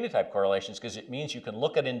genotype-phenotype correlations, because it means you can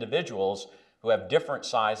look at individuals who have different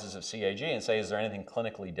sizes of CAG and say, is there anything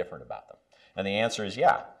clinically different about them? And the answer is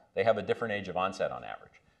yeah, they have a different age of onset on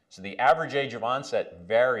average. So the average age of onset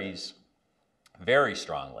varies very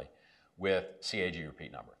strongly with CAG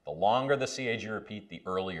repeat number. The longer the CAG repeat, the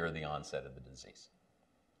earlier the onset of the disease.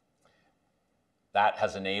 That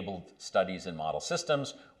has enabled studies in model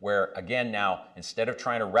systems where, again, now, instead of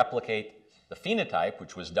trying to replicate the phenotype,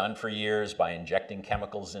 which was done for years by injecting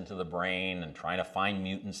chemicals into the brain and trying to find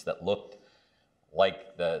mutants that looked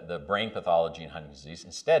like the brain pathology in Huntington's disease,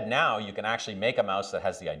 instead now you can actually make a mouse that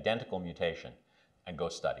has the identical mutation and go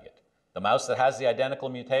study it. The mouse that has the identical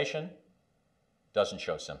mutation doesn't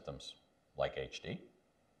show symptoms like HD,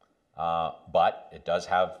 but it does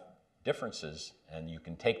have differences, and you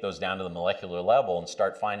can take those down to the molecular level and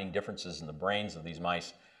start finding differences in the brains of these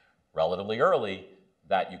mice relatively early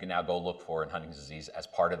that you can now go look for in Huntington's disease as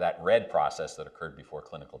part of that red process that occurred before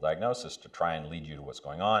clinical diagnosis to try and lead you to what's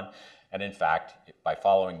going on. And in fact, by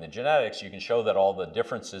following the genetics, you can show that all the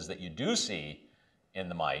differences that you do see in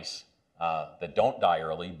the mice that don't die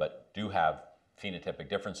early but do have phenotypic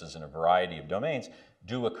differences in a variety of domains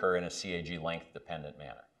do occur in a CAG length dependent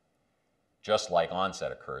manner, just like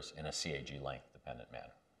onset occurs in a CAG length dependent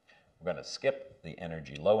manner. We're going to skip the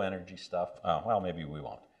energy, low energy stuff. Oh, well, maybe we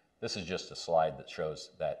won't. This is just a slide that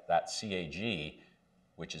shows that CAG,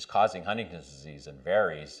 which is causing Huntington's disease and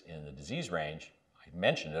varies in the disease range, I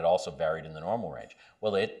mentioned it also varied in the normal range.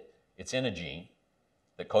 Well, it's in a gene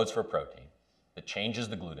that codes for a protein that changes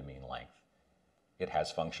the glutamine length. It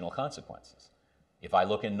has functional consequences. If I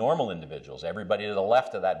look in normal individuals, everybody to the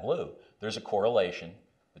left of that blue, there's a correlation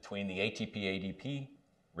between the ATP-ADP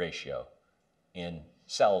ratio in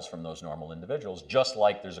cells from those normal individuals, just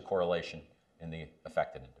like there's a correlation in the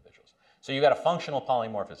affected individuals. So you got a functional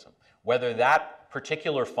polymorphism. Whether that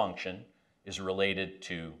particular function is related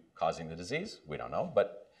to causing the disease, we don't know,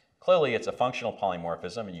 but clearly it's a functional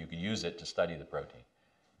polymorphism and you could use it to study the protein.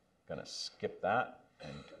 I'm going to skip that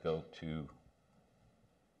and go to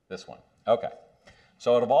this one. Okay.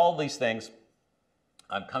 So out of all these things,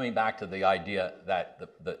 I'm coming back to the idea that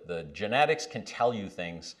the genetics can tell you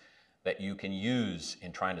things that you can use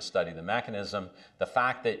in trying to study the mechanism. The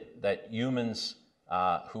fact that humans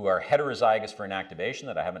who are heterozygous for inactivation,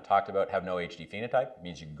 that I haven't talked about, have no HD phenotype. It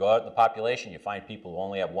means you go out in the population, you find people who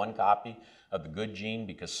only have one copy of the good gene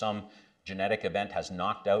because some genetic event has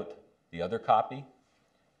knocked out the other copy.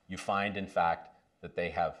 You find, in fact, that they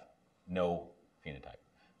have no phenotype.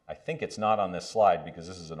 I think it's not on this slide because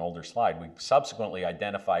this is an older slide. We subsequently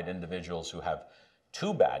identified individuals who have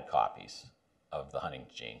two bad copies of the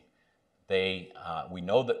Huntington gene. We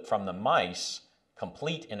know that from the mice,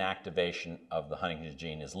 complete inactivation of the Huntington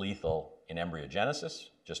gene is lethal in embryogenesis,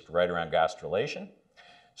 just right around gastrulation.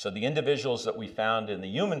 So the individuals that we found in the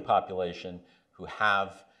human population who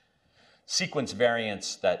have sequence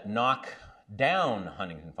variants that knock down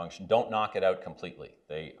Huntington function don't knock it out completely.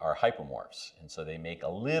 They are hypomorphs, and so they make a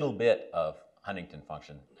little bit of Huntington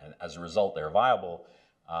function, and as a result, they're viable,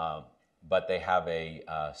 but they have a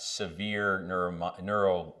severe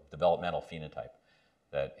neurodevelopmental phenotype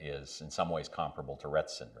that is in some ways comparable to Rett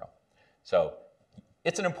syndrome. So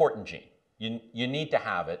it's an important gene. You need to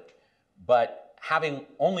have it, but having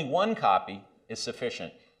only one copy is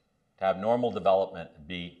sufficient to have normal development and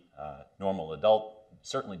be normal adult.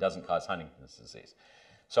 Certainly doesn't cause Huntington's disease.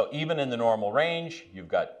 So even in the normal range, you've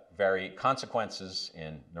got consequences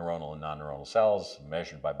in neuronal and non-neuronal cells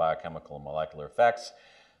measured by biochemical and molecular effects.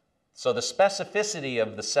 So the specificity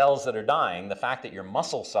of the cells that are dying, the fact that your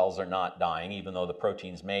muscle cells are not dying, even though the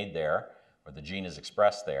protein's made there, or the gene is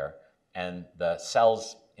expressed there, and the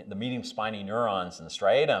cells, the medium spiny neurons in the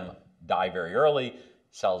striatum die very early,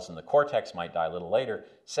 cells in the cortex might die a little later,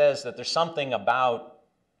 says that there's something about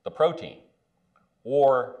the protein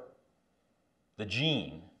or the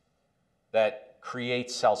gene that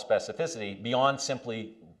creates cell specificity beyond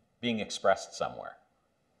simply being expressed somewhere.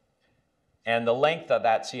 And the length of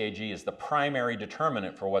that CAG is the primary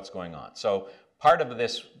determinant for what's going on. So part of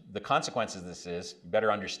this, the consequences of this is you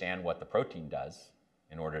better understand what the protein does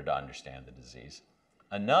in order to understand the disease.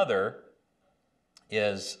 Another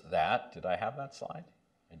is that, did I have that slide?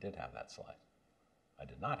 I did have that slide. I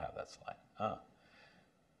did not have that slide.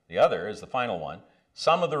 The other is the final one.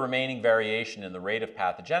 Some of the remaining variation in the rate of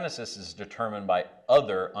pathogenesis is determined by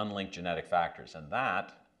other unlinked genetic factors, and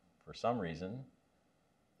that, for some reason,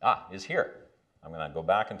 is here. I'm going to go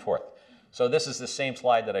back and forth. So this is the same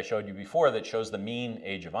slide that I showed you before that shows the mean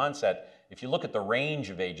age of onset. If you look at the range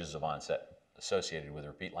of ages of onset associated with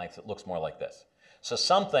repeat length, it looks more like this. So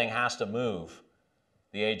something has to move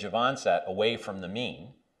the age of onset away from the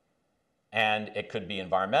mean. And it could be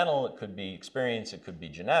environmental, it could be experience, it could be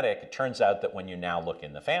genetic. It turns out that when you now look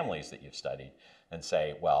in the families that you've studied and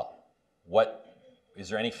say, well, is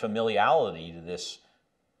there any familiarity to this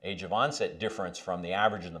age of onset difference from the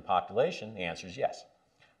average in the population? The answer is yes.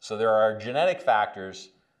 So there are genetic factors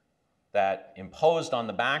that imposed on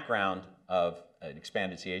the background of an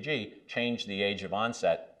expanded CAG change the age of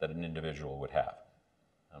onset that an individual would have.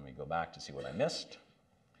 Let me go back to see what I missed.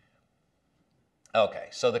 Okay,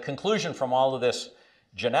 so the conclusion from all of this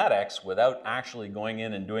genetics, without actually going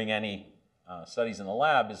in and doing any studies in the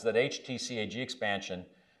lab, is that HTCAG expansion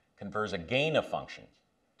confers a gain of function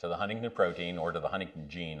to the Huntington protein or to the Huntington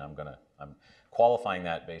gene. I'm qualifying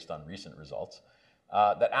that based on recent results,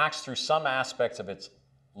 that acts through some aspects of its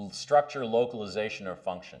structure, localization, or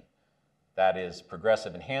function. That is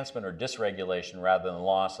progressive enhancement or dysregulation rather than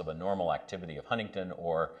loss of a normal activity of Huntington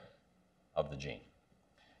or of the gene.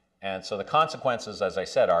 And so the consequences, as I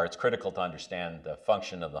said, are it's critical to understand the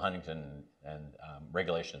function of the Huntington and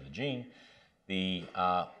regulation of the gene. The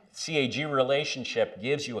CAG relationship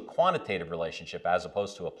gives you a quantitative relationship as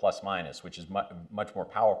opposed to a plus-minus, which is much more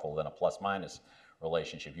powerful than a plus-minus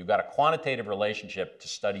relationship. You've got a quantitative relationship to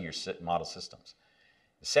study your model systems.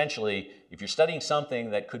 Essentially, if you're studying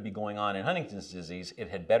something that could be going on in Huntington's disease, it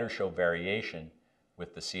had better show variation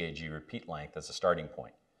with the CAG repeat length as a starting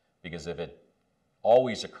point. Because if it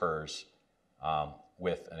always occurs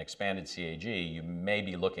with an expanded CAG, you may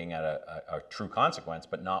be looking at a true consequence,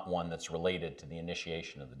 but not one that's related to the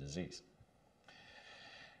initiation of the disease.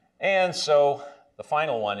 And so the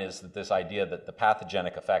final one is that this idea that the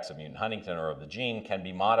pathogenic effects of mutant Huntington or of the gene can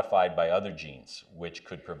be modified by other genes, which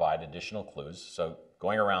could provide additional clues. So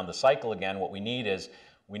going around the cycle again, what we need is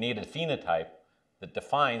we need a phenotype that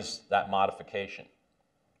defines that modification.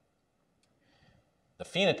 The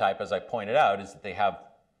phenotype, as I pointed out, is that they have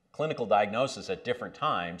clinical diagnosis at different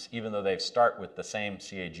times, even though they start with the same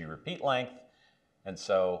CAG repeat length. And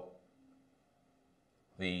so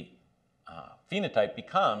the phenotype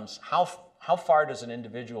becomes how far does an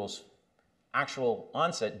individual's actual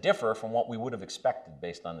onset differ from what we would have expected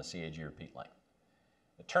based on the CAG repeat length.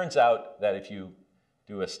 It turns out that if you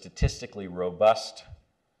do a statistically robust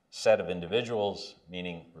set of individuals,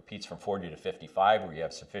 meaning repeats from 40 to 55, where you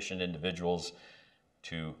have sufficient individuals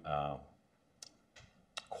to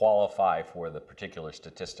qualify for the particular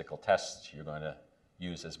statistical tests you're going to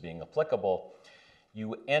use as being applicable,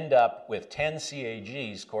 you end up with 10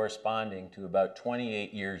 CAGs corresponding to about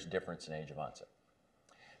 28 years difference in age of onset.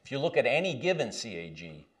 If you look at any given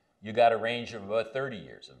CAG, you got a range of about 30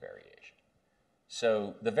 years of variation.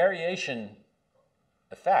 So the variation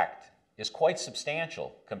effect is quite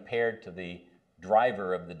substantial compared to the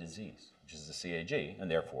driver of the disease, which is the CAG, and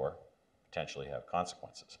therefore potentially have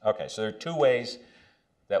consequences. Okay, so there are two ways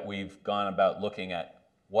that we've gone about looking at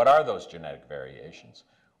what are those genetic variations.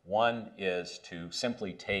 One is to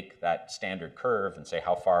simply take that standard curve and say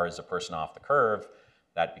how far is a person off the curve.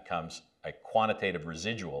 That becomes a quantitative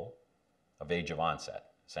residual of age of onset.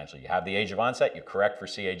 Essentially, you have the age of onset, you correct for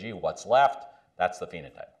CAG, what's left, that's the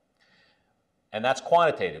phenotype. And that's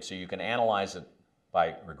quantitative, so you can analyze it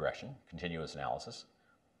by regression, continuous analysis,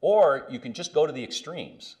 or you can just go to the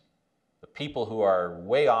extremes, the people who are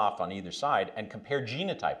way off on either side, and compare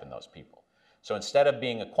genotype in those people. So instead of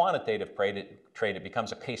being a quantitative trait, it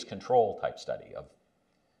becomes a case control type study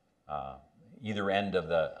of either end of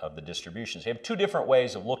the distribution. So you have two different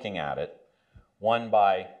ways of looking at it. One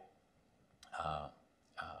by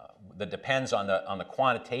that depends on the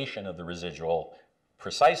quantitation of the residual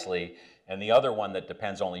precisely, and the other one that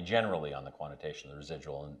depends only generally on the quantitation of the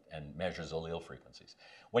residual and measures allele frequencies.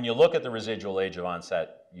 When you look at the residual age of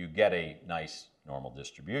onset, you get a nice normal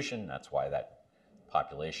distribution. That's why that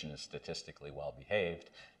population is statistically well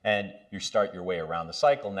behaved. And you start your way around the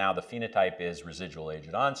cycle. Now the phenotype is residual age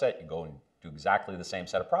at onset. You go and do exactly the same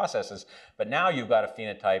set of processes, but now you've got a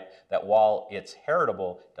phenotype that, while it's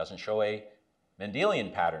heritable, doesn't show a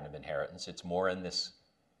Mendelian pattern of inheritance. It's more in this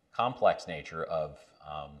complex nature of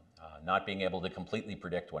not being able to completely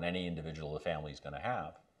predict what any individual of the family is going to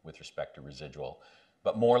have with respect to residual,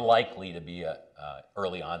 but more likely to be a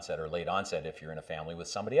early onset or late onset if you're in a family with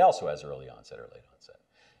somebody else who has early onset or late onset.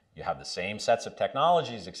 You have the same sets of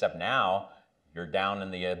technologies, except now you're down in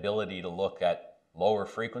the ability to look at lower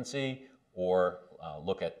frequency or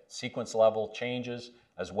look at sequence level changes,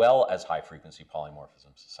 as well as high frequency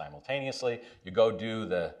polymorphisms simultaneously. You go do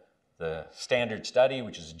the standard study,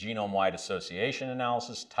 which is genome-wide association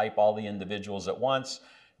analysis, type all the individuals at once,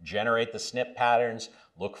 generate the SNP patterns,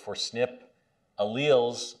 look for SNP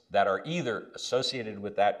alleles that are either associated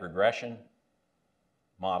with that regression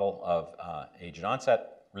model of age and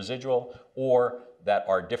onset residual, or that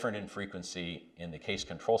are different in frequency in the case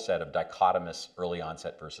control set of dichotomous early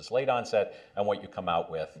onset versus late onset. And what you come out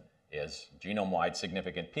with is genome-wide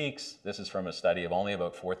significant peaks. This is from a study of only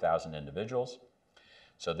about 4,000 individuals.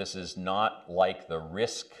 So this is not like the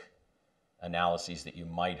risk analyses that you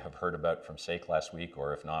might have heard about from SAKE last week,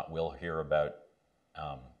 or if not, we'll hear about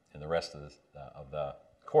in the rest of the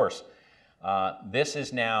course. This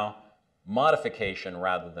is now modification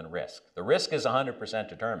rather than risk. The risk is 100%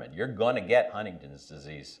 determined. You're going to get Huntington's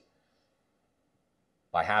disease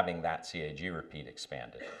by having that CAG repeat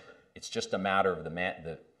expanded. It's just a matter of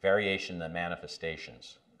the variation in the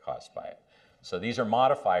manifestations caused by it. So these are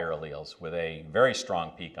modifier alleles with a very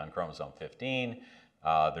strong peak on chromosome 15.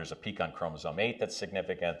 There's a peak on chromosome 8 that's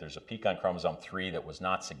significant. There's a peak on chromosome 3 that was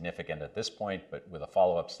not significant at this point, but with a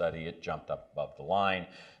follow-up study, it jumped up above the line.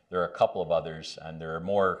 There are a couple of others, and there are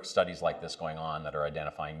more studies like this going on that are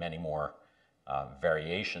identifying many more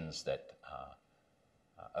variations that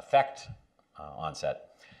affect onset.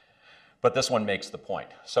 But this one makes the point.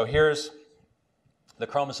 So here's the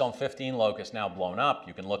chromosome 15 locus now blown up.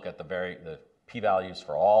 You can look at the p-values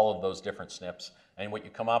for all of those different SNPs, and what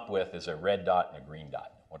you come up with is a red dot and a green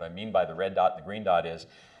dot. What I mean by the red dot and the green dot is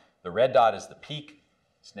the red dot is the peak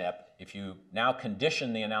SNP. If you now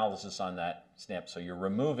condition the analysis on that SNP, so you're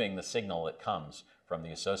removing the signal that comes from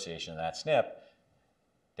the association of that SNP,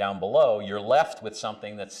 down below, you're left with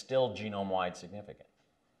something that's still genome-wide significant.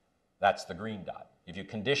 That's the green dot. If you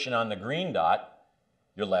condition on the green dot,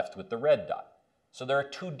 you're left with the red dot. So there are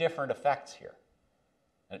two different effects here.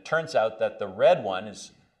 And it turns out that the red one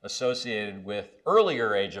is associated with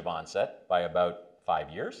earlier age of onset by about 5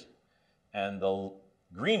 years, and the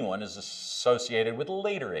green one is associated with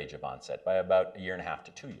later age of onset by about 1.5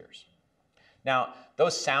 to 2 years. Now,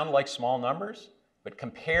 those sound like small numbers, but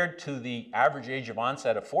compared to the average age of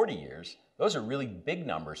onset of 40 years, those are really big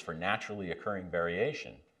numbers for naturally occurring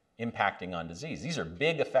variation impacting on disease. These are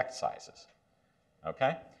big effect sizes,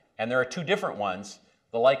 okay? And there are two different ones,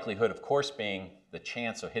 the likelihood, of course, being the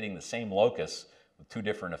chance of hitting the same locus with two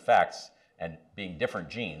different effects and being different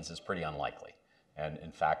genes is pretty unlikely. And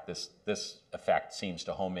in fact, this effect seems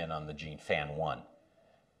to home in on the gene FAN1.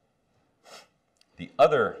 The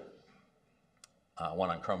other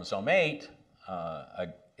one on chromosome 8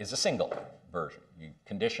 is a single version. You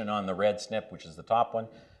condition on the red SNP, which is the top one,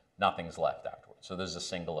 nothing's left afterwards. So there's a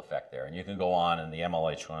single effect there. And you can go on in the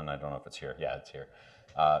MLH1, I don't know if it's here. Yeah, it's here.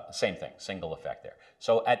 Same thing, single effect there.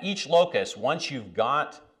 So at each locus, once you've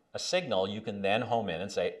got a signal, you can then home in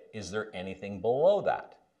and say, is there anything below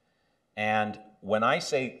that? And when I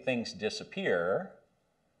say things disappear,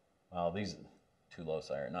 well, these two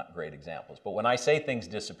loci are not great examples, but when I say things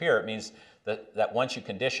disappear, it means that once you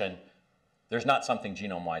condition, there's not something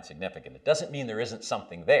genome-wide significant. It doesn't mean there isn't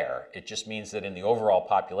something there. It just means that in the overall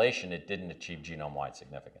population, it didn't achieve genome-wide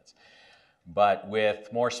significance. But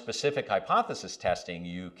with more specific hypothesis testing,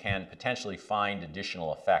 you can potentially find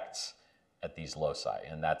additional effects at these loci.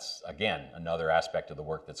 And that's, again, another aspect of the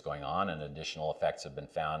work that's going on, and additional effects have been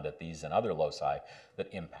found at these and other loci that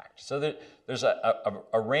impact. So there's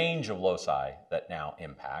a range of loci that now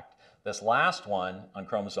impact. This last one on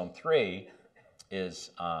chromosome 3 is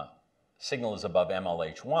signal is above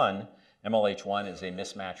MLH1. MLH1 is a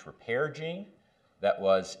mismatch repair gene that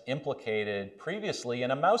was implicated previously in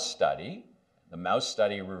a mouse study. The mouse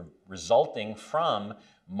study resulting from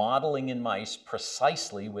modeling in mice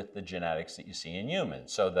precisely with the genetics that you see in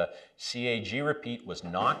humans. So the CAG repeat was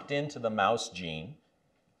knocked into the mouse gene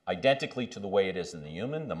identically to the way it is in the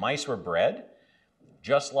human. The mice were bred.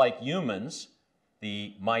 Just like humans,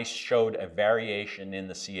 the mice showed a variation in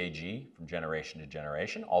the CAG from generation to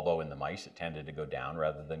generation, although in the mice it tended to go down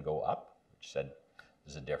rather than go up, which said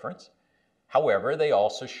there's a difference. However, they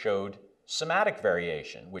also showed somatic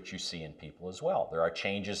variation, which you see in people as well. There are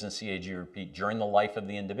changes in CAG repeat during the life of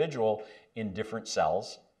the individual in different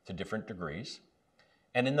cells to different degrees.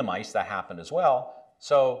 And in the mice, that happened as well.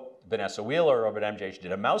 So Vanessa Wheeler over at MGH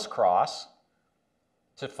did a mouse cross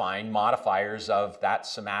to find modifiers of that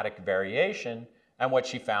somatic variation, and what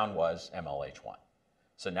she found was MLH1.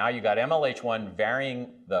 So now you got MLH1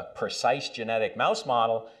 varying the precise genetic mouse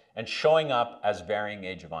model and showing up as varying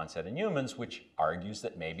age of onset in humans, which argues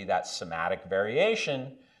that maybe that somatic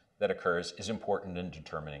variation that occurs is important in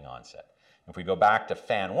determining onset. If we go back to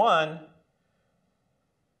FAN1,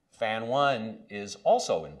 FAN1 is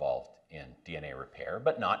also involved in DNA repair,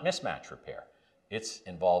 but not mismatch repair. It's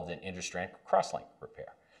involved in interstrand crosslink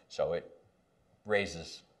repair. So it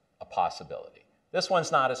raises a possibility. This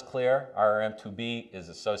one's not as clear. RRM2B is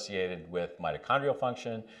associated with mitochondrial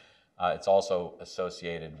function. It's also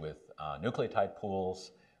associated with nucleotide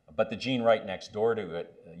pools. But the gene right next door to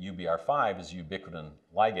it, UBR5, is ubiquitin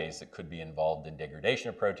ligase that could be involved in degradation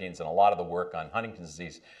of proteins. And a lot of the work on Huntington's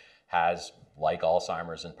disease has, like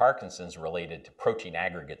Alzheimer's and Parkinson's, related to protein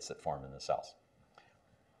aggregates that form in the cells.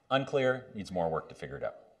 Unclear, needs more work to figure it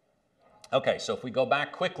out. Okay, so if we go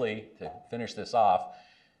back quickly to finish this off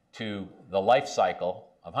to the life cycle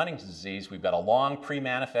of Huntington's disease, we've got a long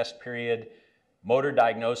pre-manifest period. Motor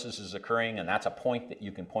diagnosis is occurring, and that's a point that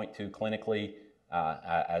you can point to clinically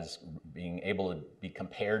as being able to be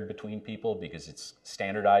compared between people because it's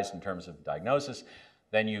standardized in terms of diagnosis.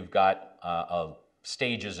 Then you've got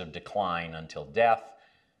stages of decline until death.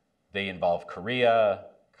 They involve chorea,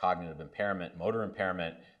 cognitive impairment, motor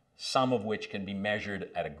impairment, some of which can be measured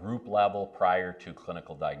at a group level prior to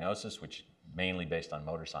clinical diagnosis, which is mainly based on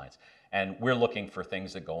motor science. And we're looking for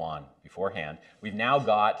things that go on beforehand. We've now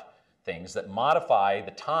got things that modify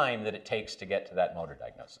the time that it takes to get to that motor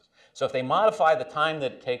diagnosis. So if they modify the time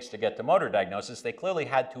that it takes to get to motor diagnosis, they clearly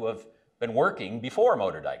had to have been working before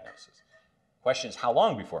motor diagnosis. Question is, how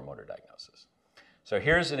long before motor diagnosis? So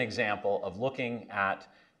here's an example of looking at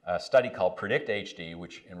a study called PREDICT-HD,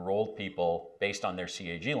 which enrolled people based on their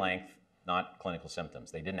CAG length, not clinical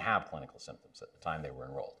symptoms. They didn't have clinical symptoms at the time they were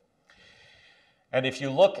enrolled. And if you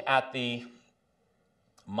look at the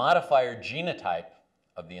modifier genotype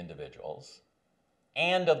of the individuals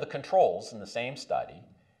and of the controls in the same study,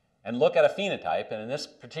 and look at a phenotype, and in this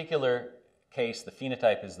particular case, the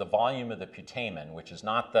phenotype is the volume of the putamen, which is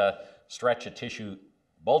not the stretch of tissue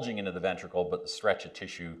bulging into the ventricle, but the stretch of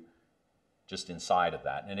tissue just inside of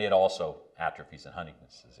that. And it also atrophies in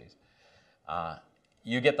Huntington's disease.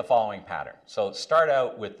 You get the following pattern. So start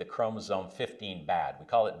out with the chromosome 15 bad. We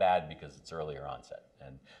call it bad because it's earlier onset.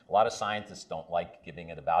 And a lot of scientists don't like giving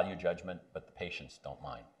it a value judgment, but the patients don't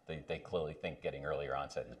mind. They clearly think getting earlier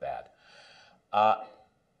onset is bad.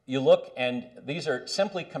 You look, and these are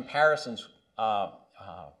simply comparisons of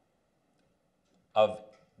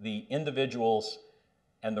the individuals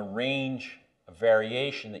and the range of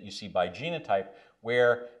variation that you see by genotype,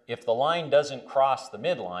 where if the line doesn't cross the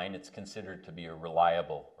midline, it's considered to be a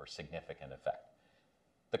reliable or significant effect.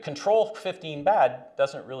 The control 15 bad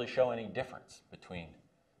doesn't really show any difference between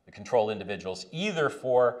the control individuals, either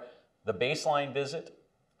for the baseline visit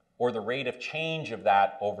or the rate of change of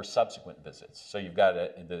that over subsequent visits. So you've got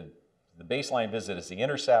the baseline visit is the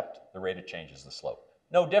intercept, the rate of change is the slope.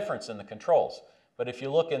 No difference in the controls. But if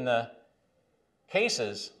you look in the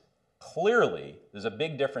cases, clearly there's a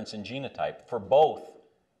big difference in genotype for both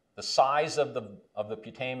the size of the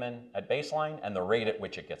putamen at baseline and the rate at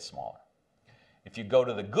which it gets smaller. If you go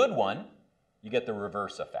to the good one, you get the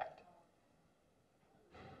reverse effect.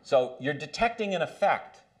 So you're detecting an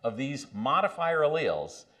effect of these modifier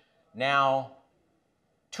alleles now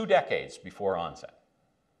 2 decades before onset.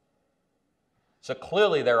 So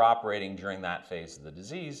clearly they're operating during that phase of the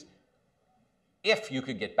disease. If you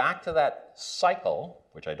could get back to that cycle,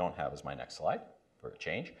 which I don't have as my next slide for a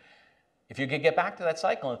change, if you could get back to that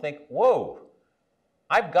cycle and think, whoa,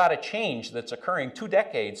 I've got a change that's occurring 2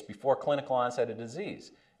 decades before clinical onset of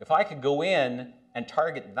disease. If I could go in and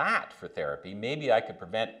target that for therapy, maybe I could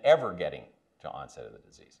prevent ever getting to onset of the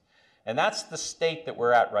disease. And that's the state that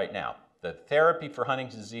we're at right now. The therapy for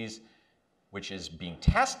Huntington's disease, which is being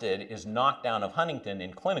tested, is knockdown of Huntington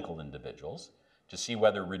in clinical individuals to see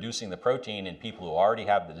whether reducing the protein in people who already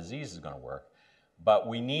have the disease is going to work. But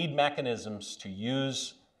we need mechanisms to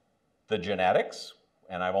use the genetics,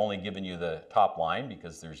 and I've only given you the top line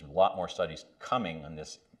because there's a lot more studies coming in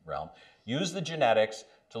this realm. Use the genetics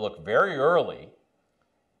to look very early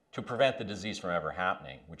to prevent the disease from ever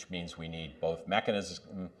happening, which means we need both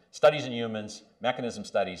mechanism studies in humans, mechanism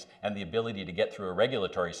studies, and the ability to get through a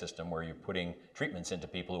regulatory system where you're putting treatments into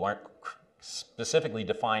people who aren't specifically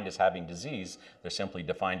defined as having disease. They're simply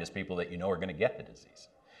defined as people that you know are going to get the disease.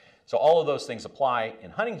 So all of those things apply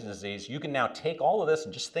in Huntington's disease. You can now take all of this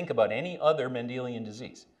and just think about any other Mendelian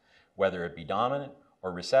disease, whether it be dominant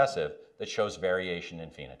or recessive, that shows variation in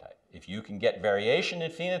phenotype. If you can get variation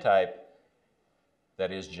in phenotype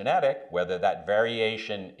that is genetic, whether that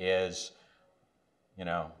variation is,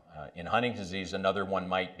 in Huntington's disease, another one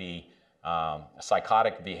might be a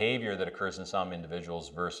psychotic behavior that occurs in some individuals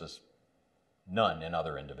versus none in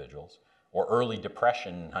other individuals. Or early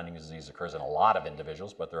depression in Huntington's disease occurs in a lot of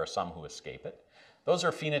individuals, but there are some who escape it. Those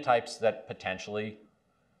are phenotypes that potentially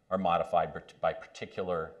are modified by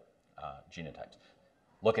particular genotypes.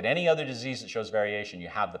 Look at any other disease that shows variation, you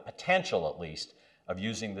have the potential, at least, of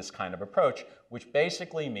using this kind of approach, which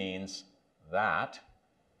basically means that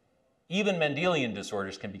even Mendelian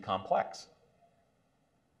disorders can be complex.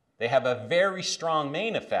 They have a very strong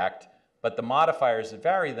main effect, but the modifiers that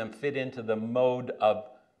vary them fit into the mode of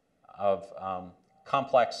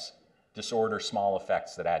complex disorder, small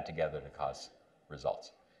effects that add together to cause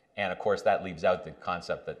results. And of course, that leaves out the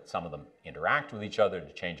concept that some of them interact with each other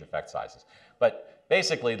to change effect sizes. But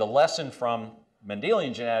basically, the lesson from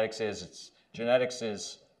Mendelian genetics is genetics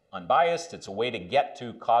is unbiased. It's a way to get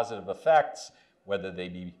to causative effects, whether they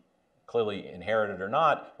be clearly inherited or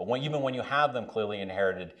not. But even when you have them clearly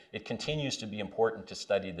inherited, it continues to be important to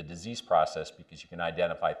study the disease process because you can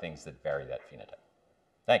identify things that vary that phenotype.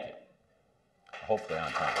 Thank you. Hopefully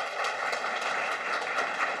on time.